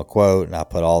give them a quote and I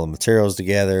put all the materials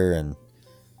together and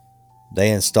they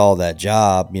install that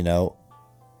job,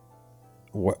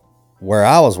 where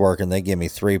I was working, they give me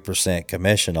 3%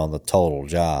 commission on the total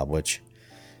job, which,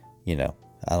 I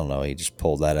don't know. He just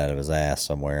pulled that out of his ass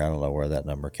somewhere. I don't know where that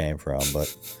number came from,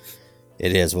 but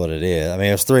it is what it is. I mean,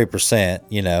 it was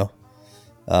 3%,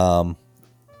 of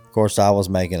course I was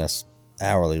making a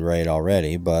hourly rate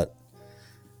already, but,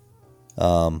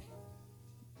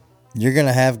 you're going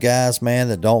to have guys, man,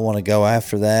 that don't want to go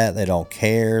after that. They don't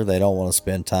care. They don't want to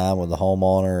spend time with the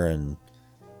homeowner. And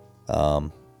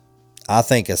I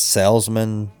think a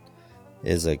salesman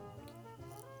is a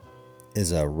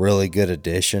really good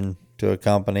addition to a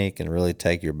company. It can really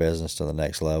take your business to the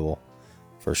next level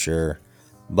for sure.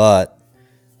 But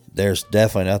there's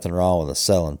definitely nothing wrong with a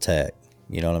selling tech.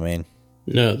 You know what I mean?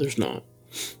 No, there's not.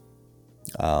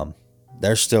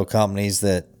 There's still companies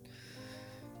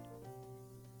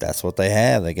that's what they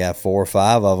have. They got 4 or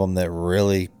 5 of them that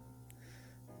really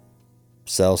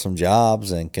sell some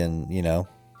jobs and can,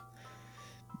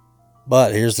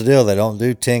 but here's the deal. They don't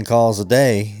do 10 calls a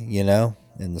day,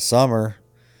 in the summer.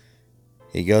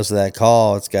 He goes to that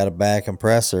call. It's got a bad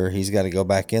compressor. He's got to go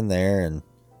back in there and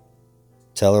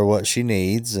tell her what she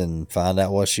needs and find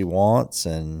out what she wants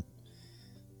and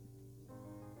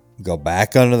go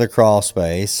back under the crawl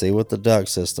space, see what the duct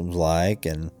system's like,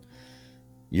 and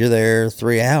you're there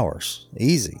 3 hours.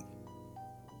 Easy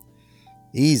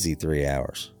 3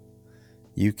 hours.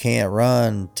 You can't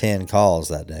run 10 calls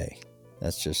that day.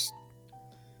 That's just,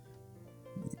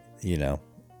 I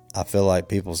feel like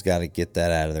people's got to get that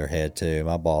out of their head too.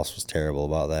 My boss was terrible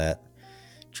about that.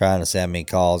 Trying to see how many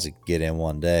calls he could get in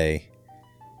one day.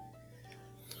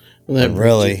 Well, that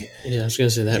really, I was going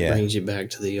to say that brings you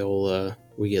back to the old,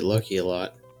 we get lucky a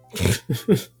lot.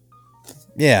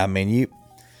 Yeah, I mean, you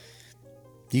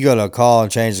go to a call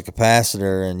and change the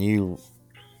capacitor and you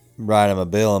write them a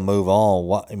bill and move on.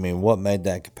 What made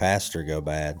that capacitor go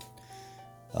bad?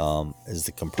 Is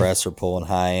the compressor pulling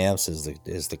high amps?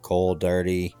 Is the coil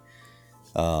dirty?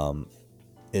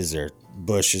 Is there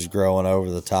bushes growing over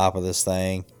the top of this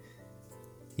thing?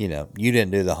 You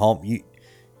didn't do the home. We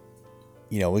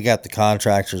got the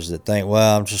contractors that think,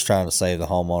 well, I'm just trying to save the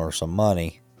homeowner some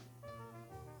money.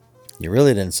 You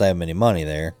really didn't save them any money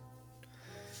there.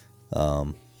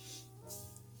 No,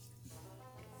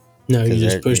 you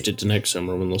just pushed it to next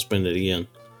summer when they'll spend it again.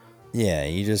 Yeah,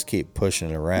 you just keep pushing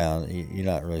it around. You're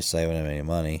not really saving them any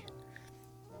money.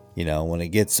 When it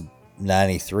gets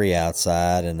 93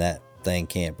 outside and that thing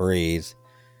can't breathe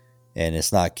and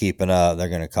it's not keeping up, they're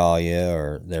going to call you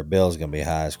or their bill's going to be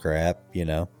high as crap, You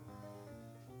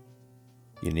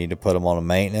need to put them on a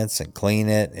maintenance and clean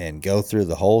it and go through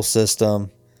the whole system.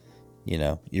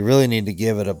 You really need to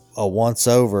give it a once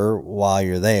over while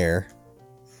you're there.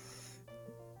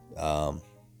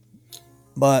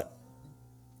 But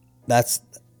that's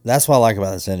what I like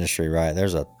about this industry, right?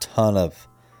 There's a ton of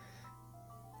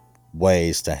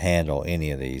ways to handle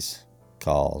any of these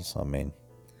calls. I mean,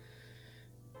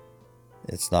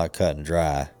 it's not cut and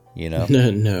dry, you know?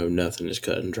 No, nothing is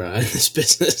cut and dry in this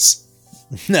business.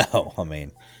 No, I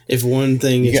mean, If one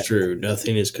thing you is got true,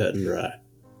 nothing is cut and dry.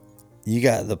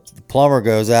 the plumber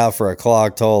goes out for a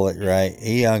clogged toilet, right?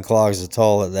 He unclogs the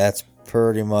toilet. That's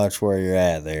pretty much where you're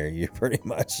at there. You're pretty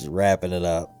much wrapping it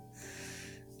up.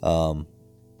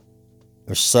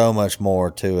 There's so much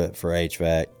more to it for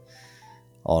HVAC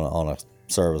on a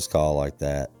service call like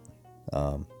that.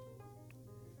 And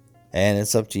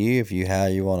it's up to you if you how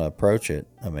you want to approach it.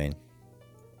 I mean,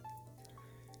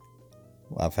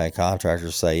 I've had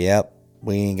contractors say, "Yep,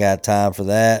 we ain't got time for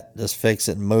that. Just fix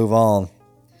it and move on."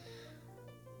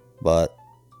 But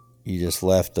you just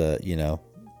left a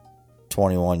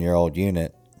 21-year-old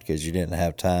unit because you didn't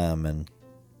have time, and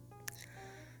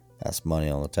that's money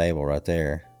on the table right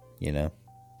there.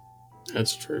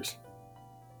 That's the truth.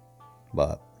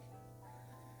 But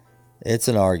it's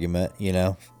an argument,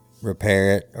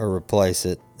 repair it or replace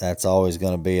it. That's always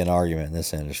going to be an argument in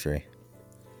this industry.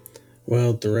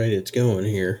 Well, at the rate it's going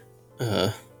here,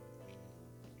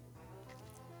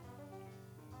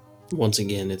 once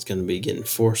again, it's going to be getting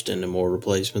forced into more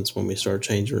replacements when we start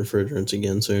changing refrigerants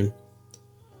again soon.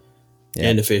 Yeah.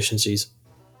 And efficiencies.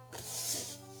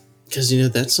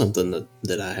 Because, that's something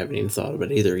that I haven't even thought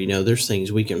about either. There's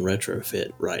things we can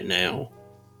retrofit right now.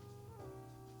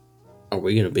 Are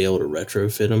we going to be able to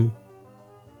retrofit them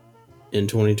in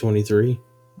 2023?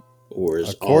 Or is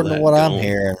according all that to what gone? I'm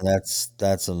hearing,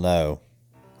 that's a no.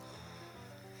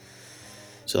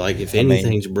 So, like, if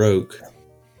anything's broke,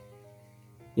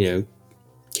 can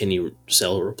you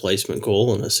sell a replacement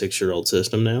coil in a 6-year-old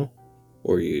system now?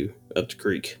 Or are you up the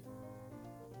creek?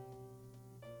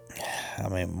 I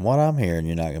mean, what I'm hearing,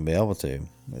 you're not going to be able to.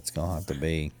 It's going to have to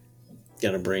be.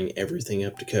 Got to bring everything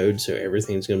up to code, so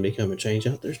everything's going to become a change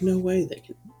out. There's no way they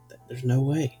can. There's no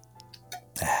way.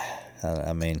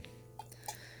 I mean,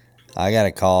 I got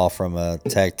a call from a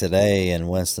tech today in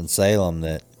Winston-Salem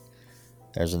that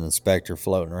there's an inspector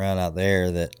floating around out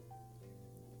there that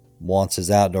wants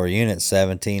his outdoor unit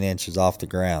 17 inches off the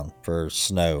ground for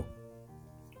snow.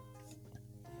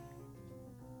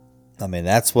 I mean,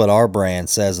 that's what our brand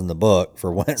says in the book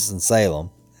for Winston-Salem.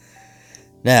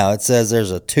 Now, it says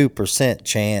there's a 2%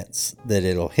 chance that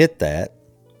it'll hit that.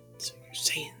 So you're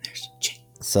saying there's a chance.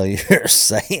 So you're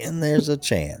saying there's a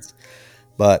chance.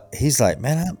 But he's like,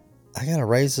 man, I got to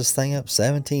raise this thing up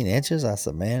 17 inches. I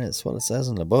said, man, it's what it says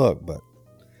in the book. But,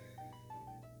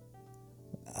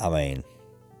 I mean,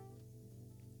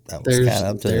 that was kind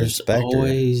of up to the inspector.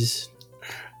 Always,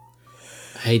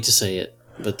 I hate to say it,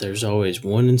 but there's always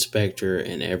one inspector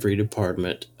in every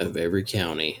department of every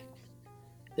county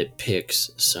that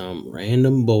picks some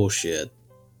random bullshit,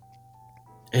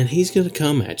 and he's going to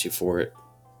come at you for it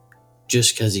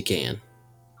just because he can.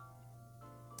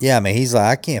 Yeah, I mean, he's like,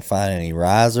 I can't find any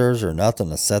risers or nothing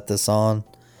to set this on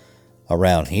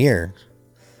around here.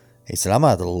 He said, I'm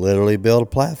going to have to literally build a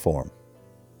platform.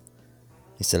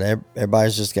 He said,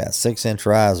 everybody's just got 6-inch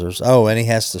risers. Oh, and he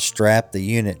has to strap the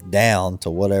unit down to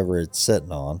whatever it's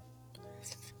sitting on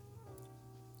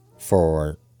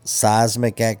for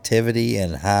seismic activity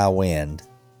and high wind.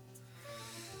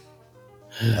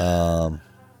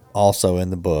 Also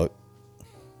in the book,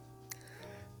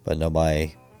 but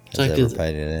nobody has ever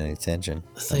paid it any attention.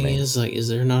 The thing is, is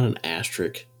there not an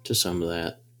asterisk to some of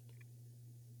that?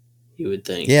 You would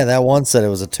think. Yeah, that one said it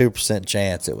was a 2%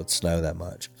 chance it would snow that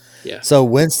much. Yeah. So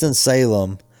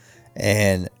Winston-Salem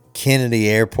and Kennedy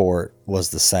Airport was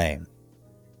the same.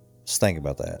 Just think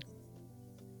about that.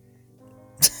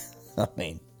 I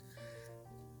mean,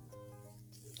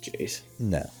 jeez.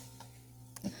 No.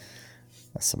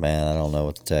 I said, man, I don't know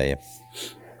what to tell you.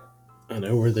 I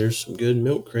know where there's some good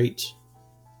milk crates.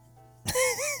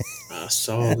 I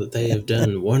saw that they have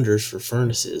done wonders for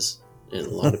furnaces in a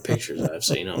lot of pictures I've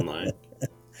seen online.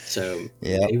 So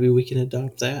maybe we can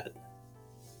adopt that.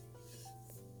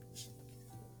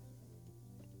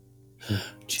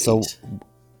 So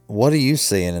what are you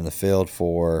seeing in the field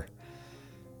for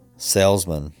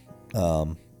salesmen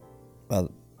for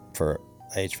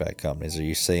HVAC companies? Are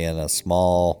you seeing a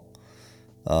small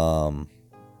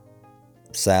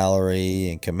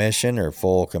salary and commission or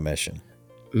full commission?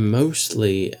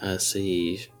 Mostly I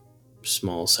see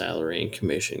small salary and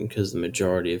commission because the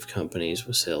majority of companies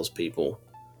with salespeople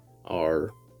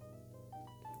are,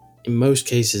 in most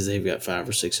cases, they've got 5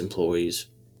 or 6 employees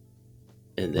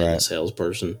and then a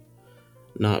salesperson.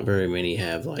 Not very many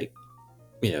have a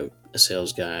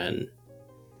sales guy and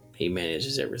he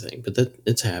manages everything, but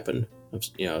it's happened.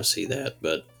 I see that,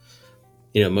 but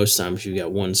most times you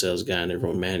got one sales guy and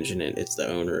everyone managing it. It's the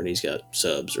owner and he's got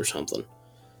subs or something,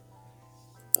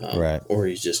 Right. or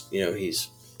he's just he's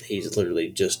literally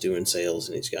just doing sales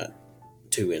and he's got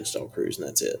 2 install crews and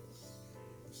that's it.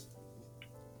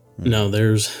 No,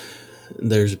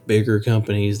 there's bigger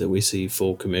companies that we see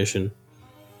full commission,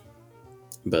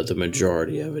 but the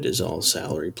majority of it is all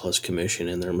salary plus commission,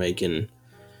 and they're making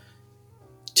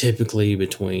typically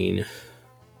between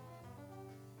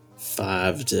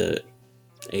 5 to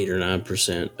 8 or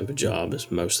 9% of a job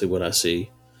is mostly what I see.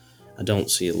 I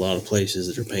don't see a lot of places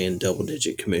that are paying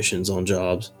double-digit commissions on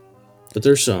jobs, but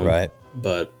there's some. Right.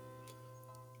 But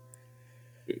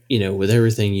with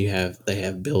everything they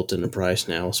have built in the price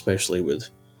now, especially with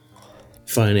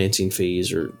financing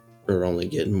fees are only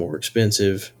getting more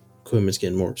expensive. Equipment's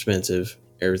getting more expensive.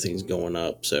 Everything's going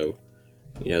up. So,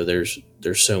 there's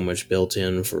so much built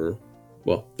in for,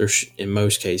 well, there's in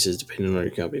most cases, depending on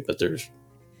your company, but there's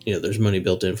money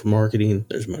built in for marketing.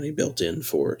 There's money built in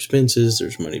for expenses.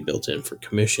 There's money built in for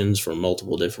commissions for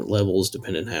multiple different levels,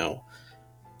 depending how,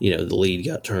 the lead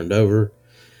got turned over.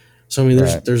 So, I mean,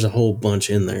 there's a whole bunch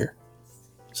in there.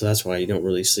 So that's why you don't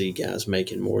really see guys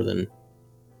making more than,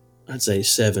 I'd say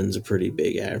 7's a pretty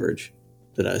big average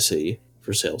that I see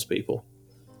for salespeople.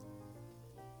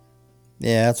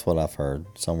 Yeah, that's what I've heard,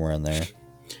 somewhere in there.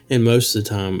 And most of the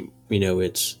time,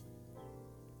 it's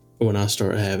when I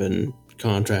start having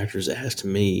contractors ask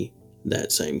me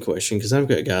that same question, because I've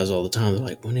got guys all the time, they're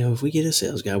like, well, if we get a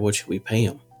sales guy, what should we pay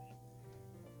him?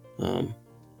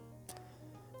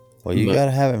 Well, you got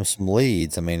to have him some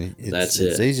leads. I mean, it's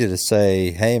easy to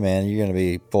say, hey, man, you're going to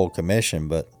be full commission,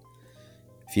 but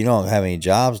if you don't have any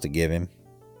jobs to give him,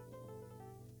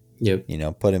 yep,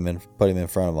 put him in front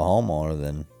of a homeowner,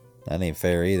 then that ain't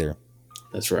fair either.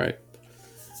 That's right.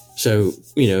 So,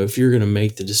 if you're going to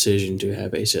make the decision to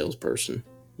have a salesperson,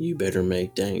 you better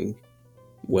make dang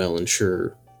well and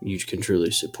sure you can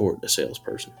truly support a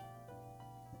salesperson.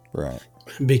 Right.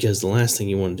 Because the last thing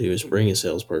you want to do is bring a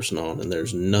salesperson on and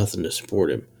there's nothing to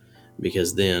support him,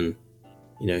 because then,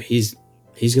 he's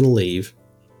going to leave,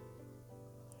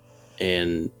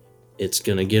 and it's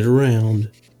going to get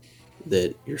around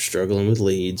that you're struggling with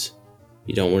leads.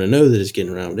 You don't want to know that it's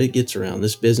getting around, but it gets around.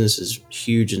 This business is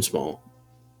huge and small.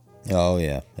 Oh,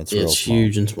 yeah. It's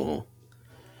huge and small.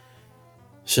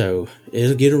 So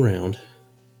it'll get around.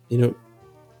 I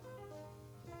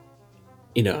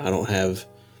don't have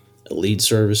a lead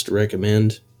service to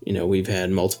recommend. We've had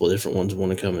multiple different ones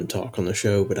want to come and talk on the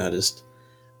show, but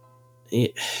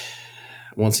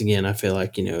once again, I feel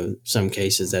like, some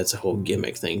cases that's a whole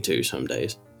gimmick thing too some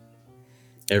days.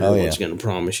 Everyone's going to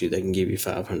promise you they can give you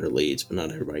 500 leads, but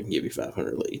not everybody can give you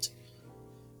 500 leads.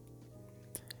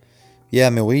 Yeah, I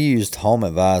mean, we used Home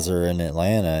Advisor in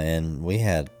Atlanta, and we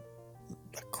had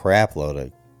a crap load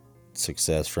of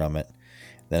success from it.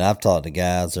 Then I've talked to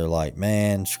guys that are like,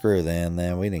 man, screw them,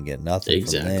 man. We didn't get nothing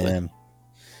from them.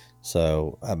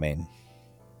 So, I mean,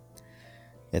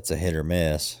 it's a hit or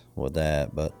miss with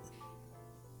that, but.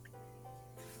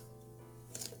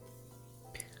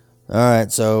 All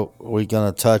right, so we're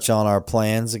going to touch on our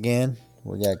plans again.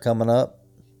 We got coming up.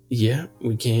 Yeah,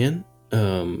 we can.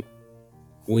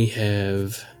 We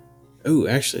have. Oh,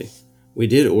 actually, we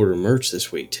did order merch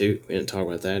this week too. We didn't talk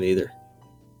about that either.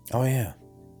 Oh yeah.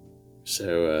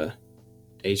 So,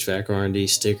 HVAC R&D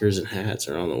stickers and hats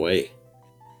are on the way.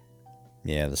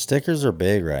 Yeah, the stickers are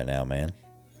big right now, man.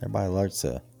 Everybody likes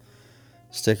a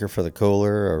sticker for the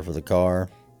cooler or for the car.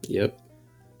 Yep.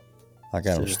 I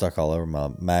got them stuck all over my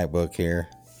MacBook here.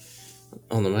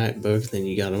 On the MacBook, then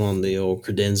you got them on the old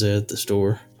credenza at the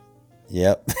store.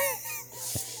 Yep.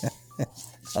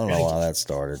 I don't know why that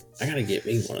started. I gotta get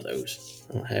me one of those.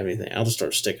 I don't have anything. I'll just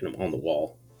start sticking them on the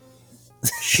wall.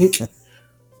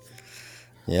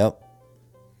 Yep.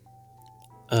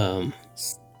 So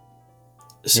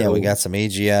yeah, we got some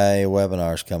EGIA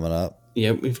webinars coming up.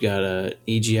 Yep, we've got a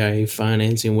EGIA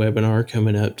financing webinar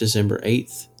coming up December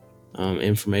 8th.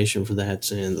 Information for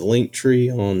that's in the link tree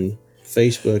on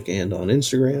Facebook and on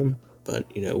Instagram.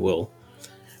 But we'll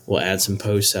add some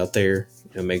posts out there.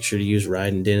 Make sure to use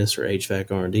Riding Dennis or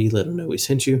HVAC R&D. Let them know we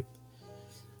sent you.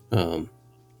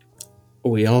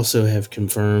 We also have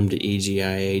confirmed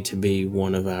EGIA to be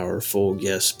one of our full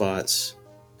guest spots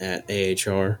at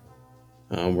AHR.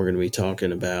 We're going to be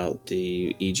talking about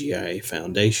the EGIA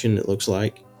Foundation, it looks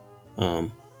like.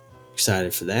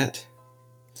 Excited for that.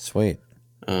 Sweet.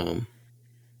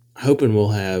 Hoping we'll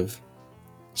have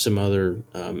some other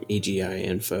EGIA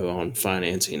info on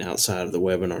financing outside of the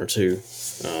webinar too.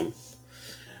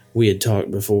 We had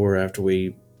talked before after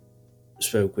we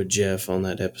spoke with Jeff on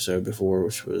that episode before,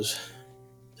 which was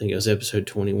think it was episode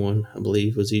 21, I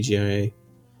believe, was EGIA.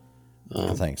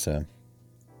 I think so.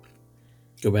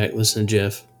 Go back, listen to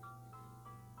Jeff.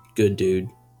 Good dude,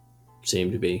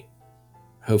 seemed to be.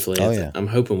 Hopefully, I'm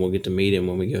hoping we'll get to meet him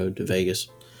when we go to Vegas.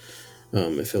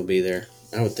 If he'll be there,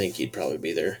 I would think he'd probably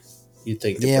be there. You'd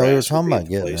think we were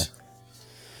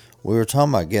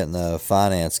talking about getting a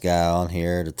finance guy on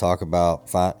here to talk about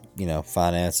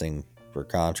financing for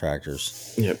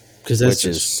contractors. Yep,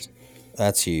 because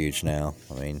that's huge now.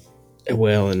 I mean,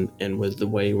 well, and with the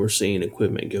way we're seeing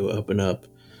equipment go up and up,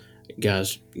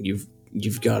 guys,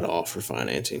 you've got to offer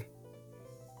financing.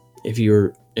 If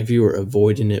you were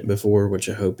avoiding it before, which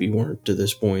I hope you weren't to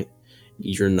this point,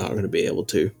 you're not going to be able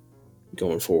to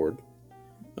going forward.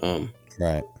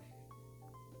 Right.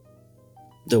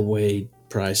 The way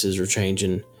prices are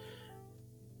changing,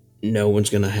 no one's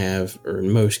going to have, or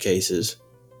in most cases,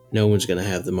 no one's going to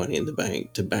have the money in the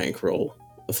bank to bankroll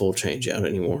a full change out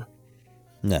anymore.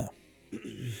 No.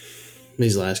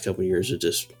 These last couple of years have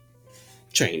just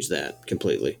changed that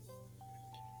completely.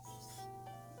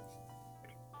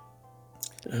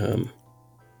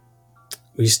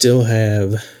 We still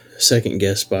have second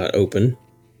guest spot open.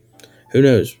 Who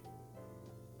knows?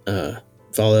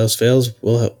 If all else fails,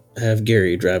 we'll have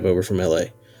Gary drive over from LA.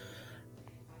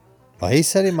 Well, he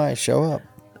said he might show up.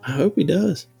 I hope he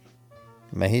does.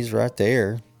 I mean, he's right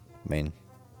there. I mean,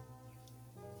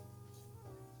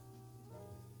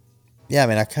 yeah,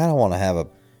 I kind of want to have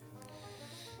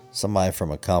somebody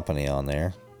from a company on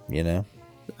there, you know?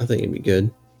 I think it'd be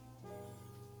good.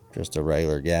 Just a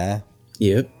regular guy.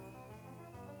 Yep.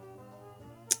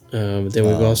 Then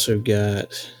we've also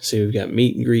got, we've got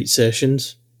meet and greet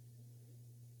sessions.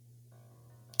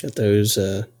 Got those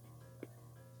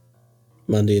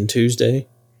Monday and Tuesday.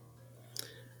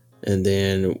 And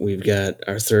then we've got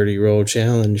our 30 roll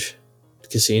challenge,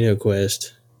 Casino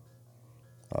Quest.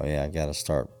 Oh, yeah, I got to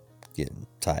start getting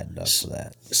tightened up for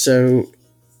that. So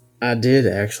I did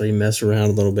actually mess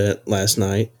around a little bit last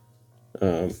night.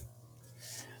 I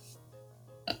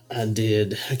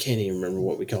can't even remember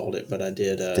what we called it, but I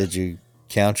did. Did you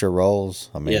count your rolls?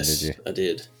 Yes, did you? I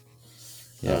did.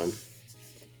 Yeah.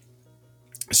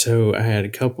 So I had a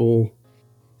couple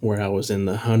where I was in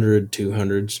the 100,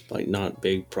 200s, like not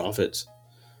big profits.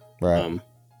 Right.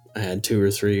 I had 2 or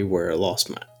 3 where I lost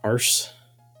my arse.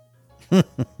 And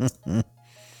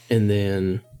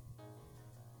then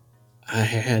I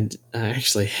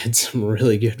actually had some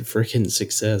really good freaking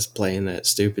success playing that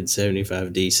stupid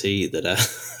 75 DC that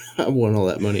I won all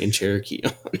that money in Cherokee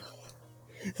on.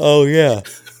 Oh, yeah.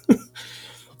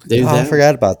 Dude, I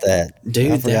forgot about that.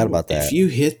 Dude, I forgot about that. If you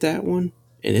hit that one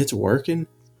and it's working,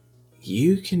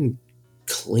 you can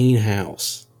clean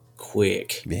house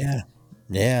quick. Yeah.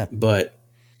 Yeah. But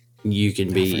you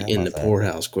can be in the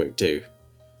poorhouse quick too.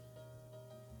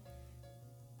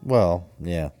 Well,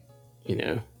 yeah. You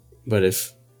know, but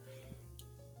if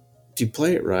you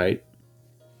play it right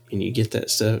and you get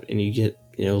that stuff and you get,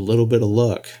 a little bit of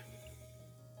luck.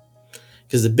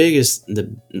 Because the biggest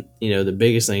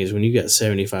thing is when you got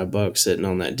 $75 sitting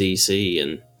on that DC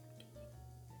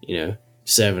and,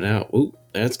 7 out, ooh,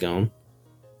 that's gone.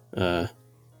 Yo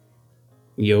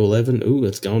 11, ooh,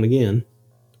 it's gone again.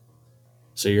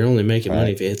 So you're only making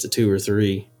money if it hits a 2 or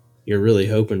 3. You're really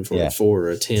hoping for a 4 or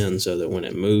a 10 so that when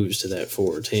it moves to that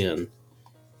 4 or 10,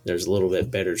 there's a little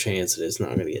bit better chance that it's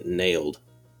not going to get nailed.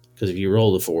 Because if you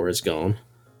roll the 4, it's gone.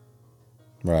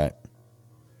 Right.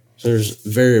 So there's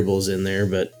variables in there,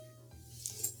 but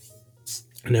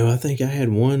I think I had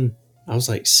one. I was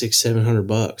like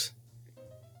 $600-700.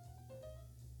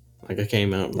 Like I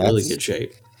came out in really good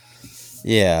shape.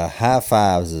 Yeah, high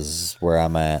fives is where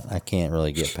I'm at. I can't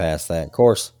really get past that. Of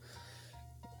course,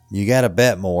 you got to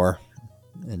bet more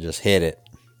and just hit it.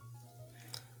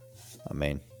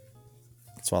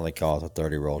 That's why they call it the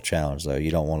 30 roll challenge, though.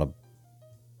 You don't want to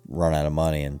run out of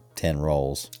money in 10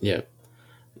 rolls. Yeah.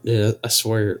 Yeah, I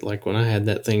swear, like when I had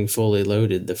that thing fully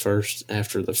loaded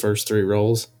after the first 3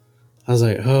 rolls, I was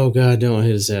like, oh God, don't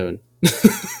hit a 7.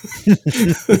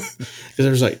 Because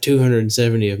there's like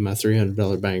 270 of my $300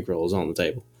 bankrolls on the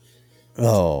table.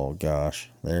 Oh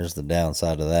gosh, there's the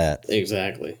downside of that.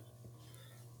 Exactly.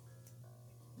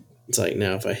 It's like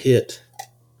now if I hit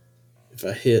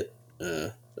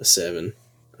a 7,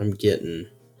 I'm getting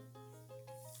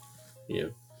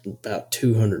about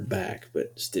 200 back,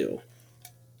 but still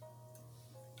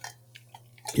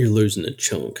you're losing a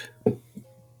chunk.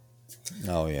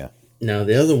 Oh yeah. Now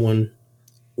the other one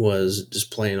was just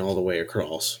playing all the way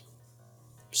across.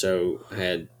 So I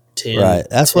had 10. Right,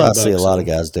 that's what I see a lot of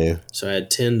guys do. So I had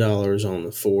 $10 on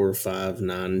the 4, 5,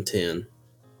 9, and 10,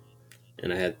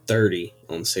 and I had 30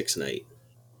 on 6 and 8.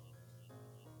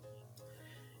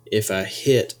 if I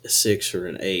hit a 6 or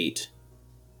an 8,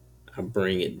 I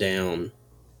bring it down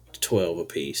to 12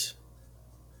 apiece.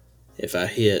 If I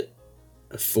hit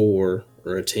a 4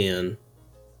 or a 10,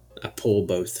 I pull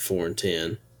both the 4 and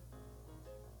 10.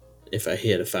 If I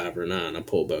hit a 5 or a 9, I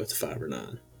pull both the 5 or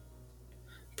 9.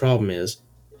 Problem is,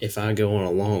 if I go on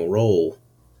a long roll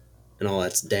and all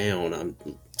that's down,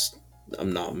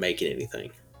 I'm not making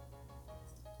anything.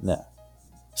 No.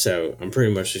 So I'm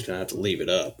pretty much just gonna have to leave it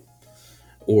up,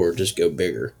 or just go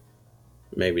bigger.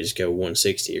 Maybe just go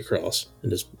 160 across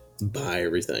and just buy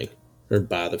everything, or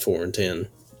buy the 4 and 10.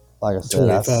 Like I said,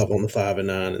 25 on the 5 and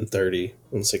 9, and 30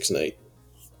 on the 6 and 8.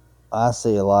 I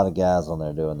see a lot of guys on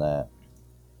there doing that.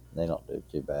 They don't do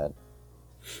too bad.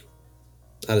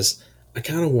 I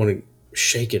kind of want to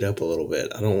shake it up a little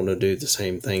bit. I don't want to do the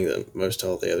same thing that most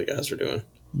all the other guys are doing.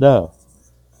 No.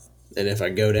 And if I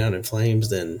go down in flames,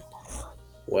 then,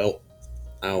 well,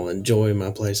 I'll enjoy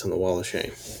my place on the wall of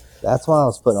shame. That's why I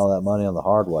was putting all that money on the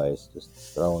hard ways.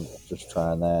 Just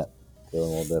trying that, doing a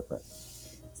little different.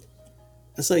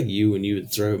 That's like you when you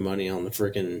would throw money on the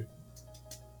freaking,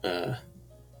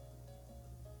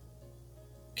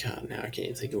 God, now I can't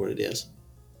even think of what it is.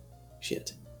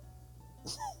 Shit.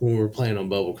 When we were playing on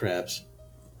bubble craps,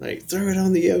 like, throw it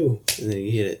on the O, and then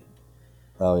you hit it.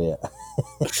 Oh, yeah.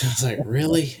 I was like,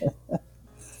 really? Are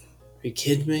you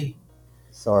kidding me?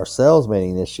 So our sales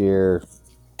meeting this year,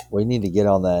 we need to get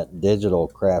on that digital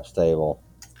craps table.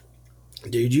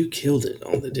 Dude, you killed it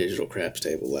on the digital craps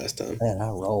table last time. Man, I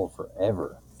rolled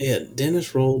forever. Yeah,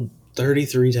 Dennis rolled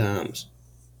 33 times.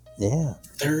 Yeah.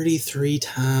 33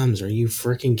 times. Are you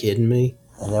freaking kidding me?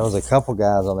 And there was a couple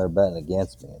guys on there betting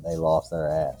against me, and they lost their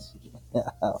ass.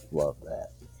 I love that.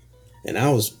 And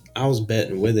I was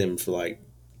betting with him for like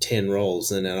 10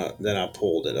 rolls, and then I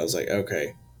pulled it. I was like,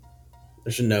 okay,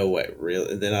 there's no way,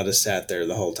 really. And then I just sat there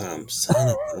the whole time. Son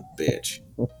of a bitch.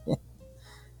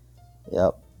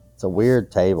 Yep. It's a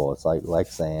weird table. It's like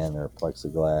Lexan or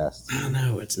plexiglass. I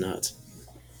know, it's nuts.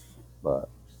 But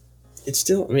It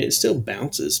still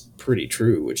bounces pretty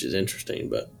true, which is interesting,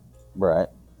 but right.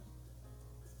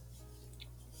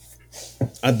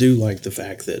 I do like the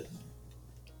fact that,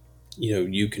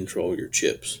 you control your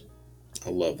chips. I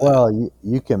love that. Well,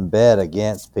 you can bet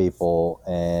against people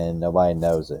and nobody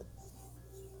knows it.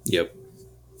 Yep.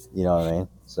 You know what I mean?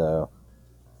 So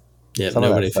Yeah, some of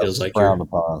nobody that stuff's feels like frowned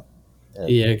you're. upon.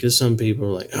 Yeah, because some people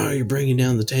are like, "Oh, you're bringing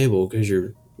down the table because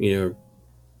you're,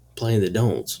 playing the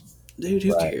don'ts." Dude,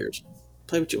 who Right. cares?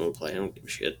 Play what you want to play. I don't give a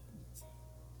shit.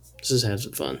 Let's just have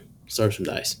some fun. Start some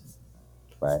dice.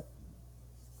 Right.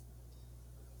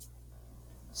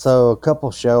 So a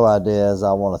couple show ideas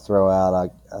I want to throw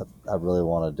out. I really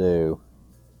want to do.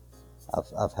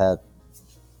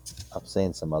 I've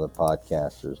seen some other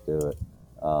podcasters do it.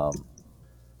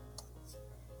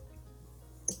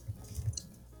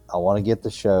 I want to get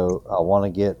the show. I want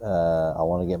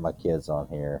to get my kids on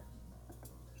here.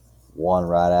 One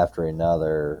right after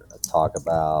another, talk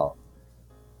about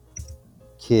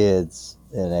kids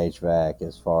in HVAC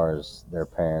as far as their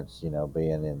parents,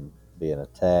 being a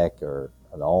tech or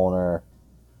an owner.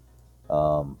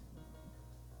 What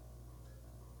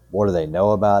do they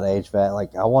know about HVAC?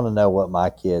 Like, I want to know what my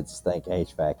kids think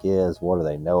HVAC is. What do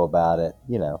they know about it?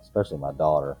 Especially my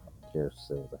daughter. I'm curious to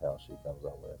see what the hell she comes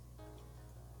up with.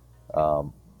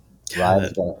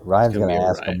 Ryan's gonna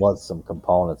ask them what some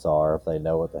components are if they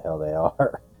know what the hell they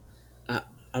are,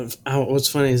 What's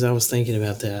funny is I was thinking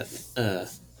about that.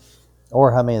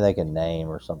 or how many they can name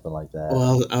or something like that.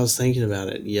 Well, I was thinking about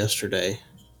it yesterday,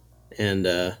 and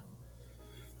I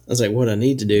was like, what I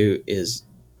need to do is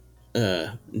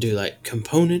do like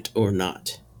component or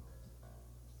not,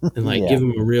 and like Yeah. give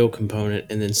them a real component,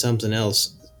 and then something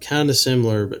else kind of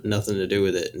similar but nothing to do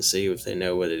with it, and see if they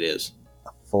know what it is.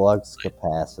 Flux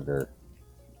capacitor.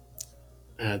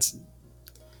 That's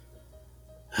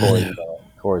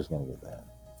Corey's gonna get that.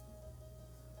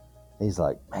 He's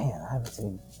like, man, I haven't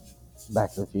seen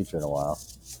Back to the Future in a while.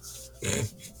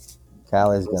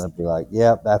 Kylie's gonna be like,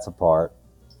 yep, that's a part.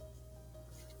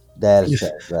 Dad has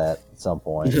changed that at some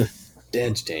point.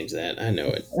 Dad's changed that. I know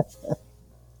it.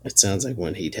 It sounds like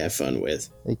one he'd have fun with.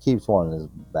 He keeps one in his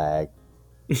bag.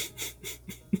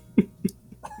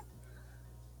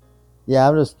 Yeah,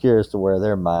 I'm just curious to where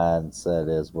their mindset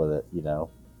is with it.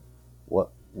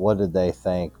 What did they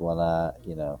think when I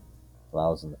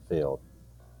was in the field?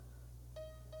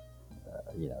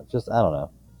 Just I don't know.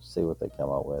 See what they come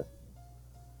up with.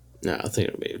 No, I think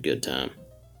it'll be a good time.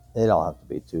 It don't have to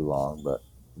be too long, but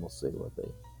we'll see what they.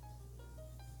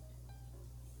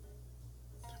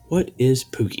 What is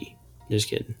Pookie? Just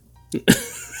kidding.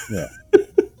 Yeah.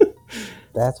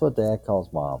 That's what Dad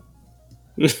calls Mom.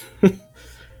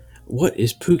 What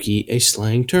is Pookie a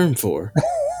slang term for?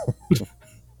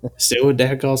 Still what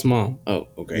Dad calls Mom. Oh,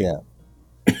 okay.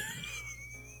 Yeah.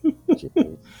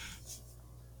 Jeez.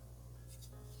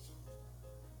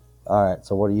 All right.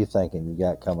 So, what are you thinking you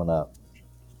got coming up?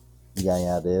 You got any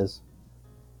ideas?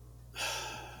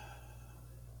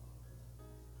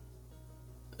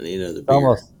 I need another It's beer.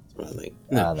 almost. That's what I think.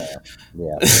 I No. know.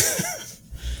 Yeah.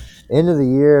 End of the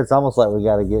year, it's almost like we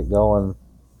got to get going.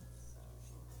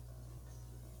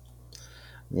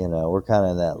 You know, we're kind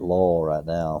of in that lull right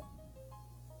now.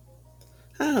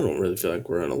 I don't really feel like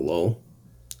we're in a lull.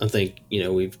 I think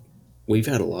we've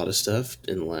had a lot of stuff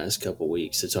in the last couple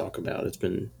weeks to talk about. It's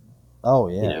been Oh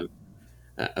you yeah. know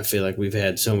I feel like we've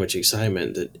had so much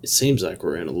excitement that it seems like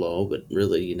we're in a lull, but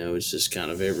really it's just kind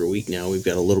of every week now we've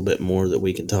got a little bit more that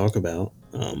we can talk about.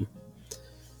 I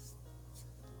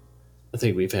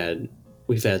think we've had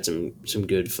some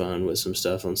good fun with some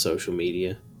stuff on social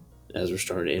media as we're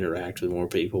starting to interact with more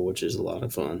people, which is a lot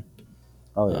of fun.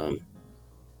 Oh yeah. Um,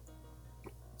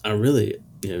 I really,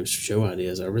 show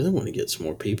ideas. I really want to get some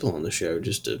more people on the show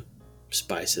just to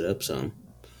spice it up some.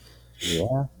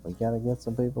 Yeah. We got to get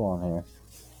some people on here.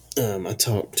 I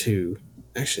talked to,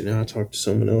 actually, no, I talked to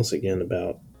someone else again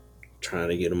about trying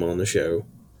to get them on the show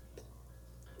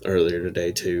earlier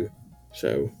today, too.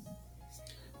 So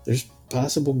there's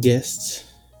possible guests.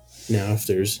 Now, if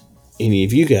there's any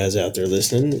of you guys out there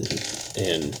listening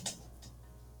and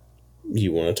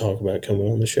you want to talk about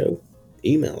coming on the show,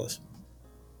 email us.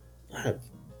 I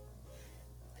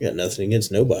got nothing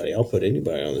against nobody. I'll put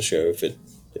anybody on the show if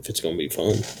it's going to be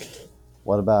fun.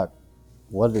 What about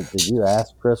did you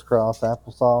ask Crisscross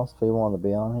Applesauce if he wanted to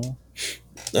be on here?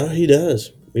 No, he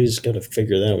does. We just got to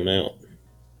figure that one out.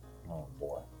 Oh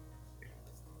boy,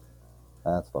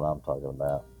 that's what I'm talking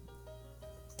about.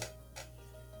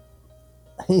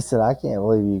 He said, "I can't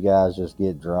believe you guys just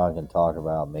get drunk and talk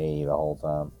about me the whole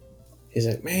time." He's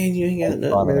like, man, you ain't got Make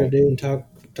nothing fun of better me. to do than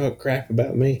talk crap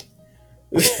about me.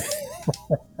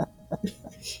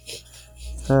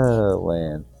 Oh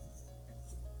man,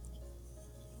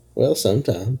 Well,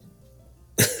 sometimes.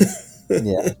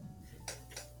 yeah.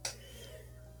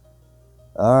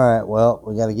 All right, well,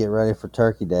 we got to get ready for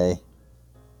Turkey Day.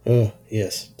 Oh,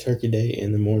 yes. Turkey Day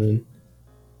in the morning.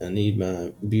 I need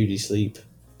my beauty sleep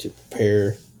to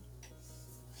prepare for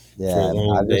Yeah, a and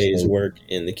long day's work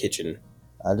in the kitchen.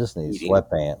 I just need Eating.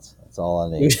 sweatpants. That's all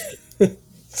I need.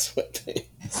 Sweatpants.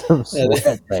 Some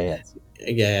sweatpants.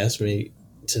 A guy asked me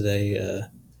today,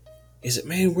 he said,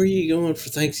 man, where are you going for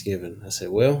Thanksgiving? I said,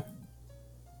 well,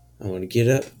 I'm going to get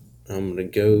up. I'm going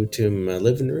to go to my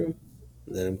living room.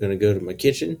 Then I'm going to go to my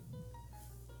kitchen.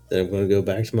 Then I'm going to go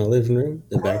back to my living room.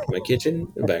 Then back to my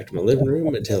kitchen. And back to my living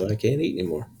room until I can't eat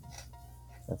anymore.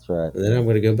 That's right. And then I'm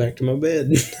going to go back to my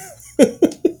bed.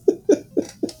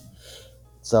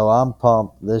 So I'm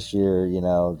pumped this year,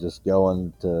 just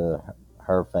going to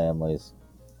her family's,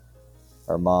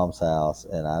 her mom's house,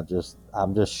 and I'm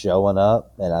just showing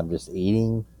up and I'm just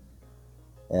eating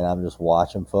and I'm just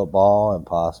watching football and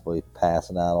possibly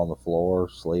passing out on the floor,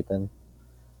 sleeping.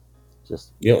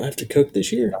 Just You don't have to cook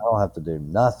this year. I don't have to do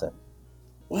nothing.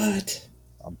 What?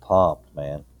 I'm pumped,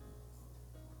 man.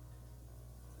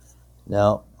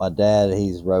 No, my dad,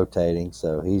 he's rotating,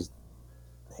 so he's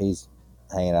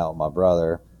hanging out with my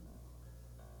brother.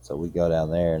 So we go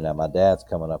down there. Now my dad's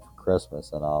coming up for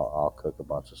Christmas, and I'll cook a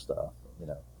bunch of stuff,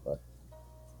 But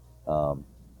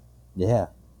yeah,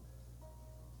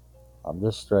 I'm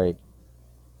just straight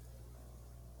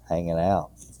hanging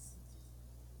out.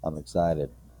 I'm excited.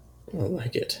 I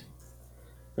like it.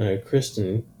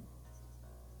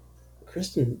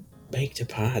 Kristen baked a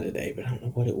pie today, but I don't know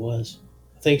what it was.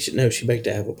 I think she baked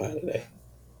an apple pie today.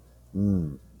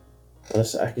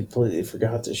 Unless I completely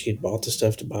forgot that she had bought the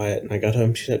stuff to buy it, and I got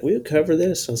home. She's like, "We'll cover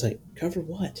this." I was like, "Cover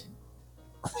what?"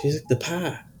 She's like, "The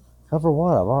pie." Cover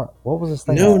what? What was this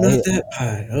thing? No, I not ate? that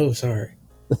pie. Oh, sorry.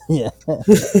 Yeah,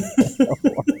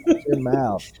 your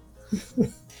mouth.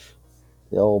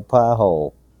 The old pie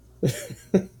hole.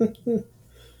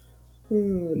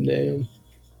 Oh, damn.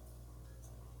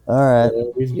 All right.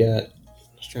 We've got.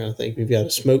 I was trying to think. We've got a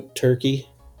smoked turkey,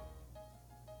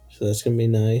 so that's gonna be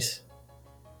nice.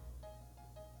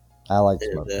 I like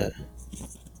And, smoked turkey.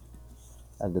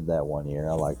 I did that one year.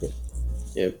 I like it.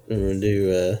 Yep, I'm gonna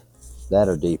do. That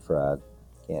or deep fried.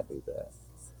 Can't beat that.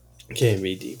 Can't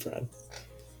be deep fried.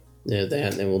 Yeah,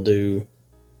 that, and then we'll do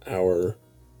our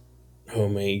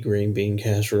homemade green bean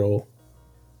casserole.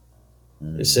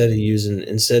 Instead of using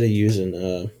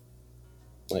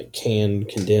like canned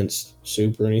condensed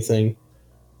soup or anything,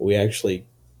 we actually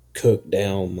cook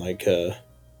down like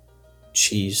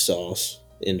cheese sauce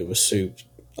into a soup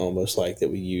almost like that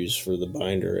we use for the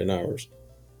binder in ours.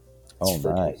 Oh, It's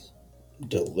freaking nice.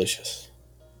 delicious.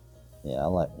 Yeah, I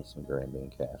like me some green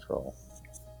bean casserole.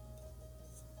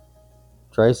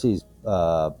 Tracy's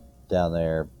down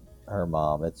there, her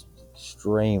mom, it's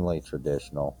extremely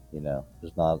traditional.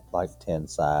 There's not like 10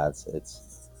 sides.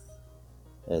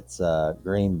 It's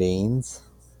green beans,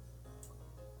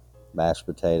 mashed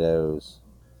potatoes.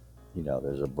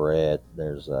 There's a bread,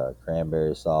 there's a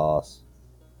cranberry sauce,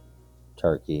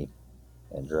 turkey,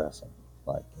 and dressing.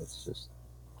 Like, it's just,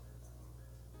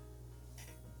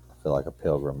 I feel like a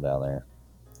pilgrim down there.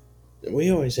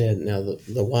 We always had, now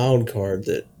the wild card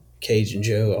that Cajun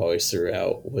Joe always threw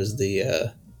out was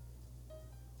the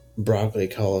broccoli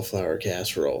cauliflower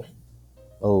casserole.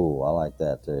 Oh, I like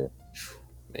that too.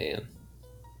 Man,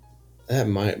 that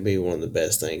might be one of the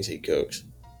best things he cooks.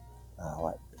 I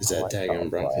like Is that daggone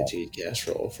broccoli cauliflower. cheese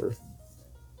casserole for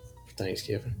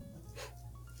Thanksgiving?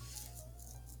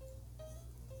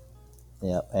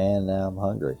 Yep, and now I'm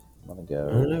hungry. I'm gonna I go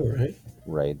don't know, right?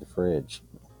 raid the fridge.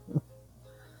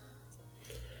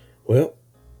 Well,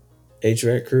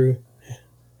 HVAC crew,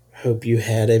 hope you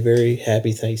had a very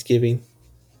happy Thanksgiving.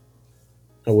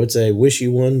 I would say wish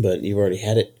you one, but you've already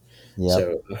had it. Yep.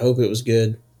 So I hope it was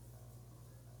good.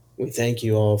 We thank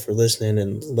you all for listening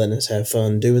and letting us have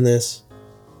fun doing this.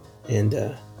 And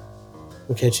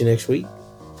we'll catch you next week.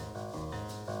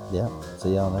 Yep.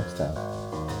 See y'all next time.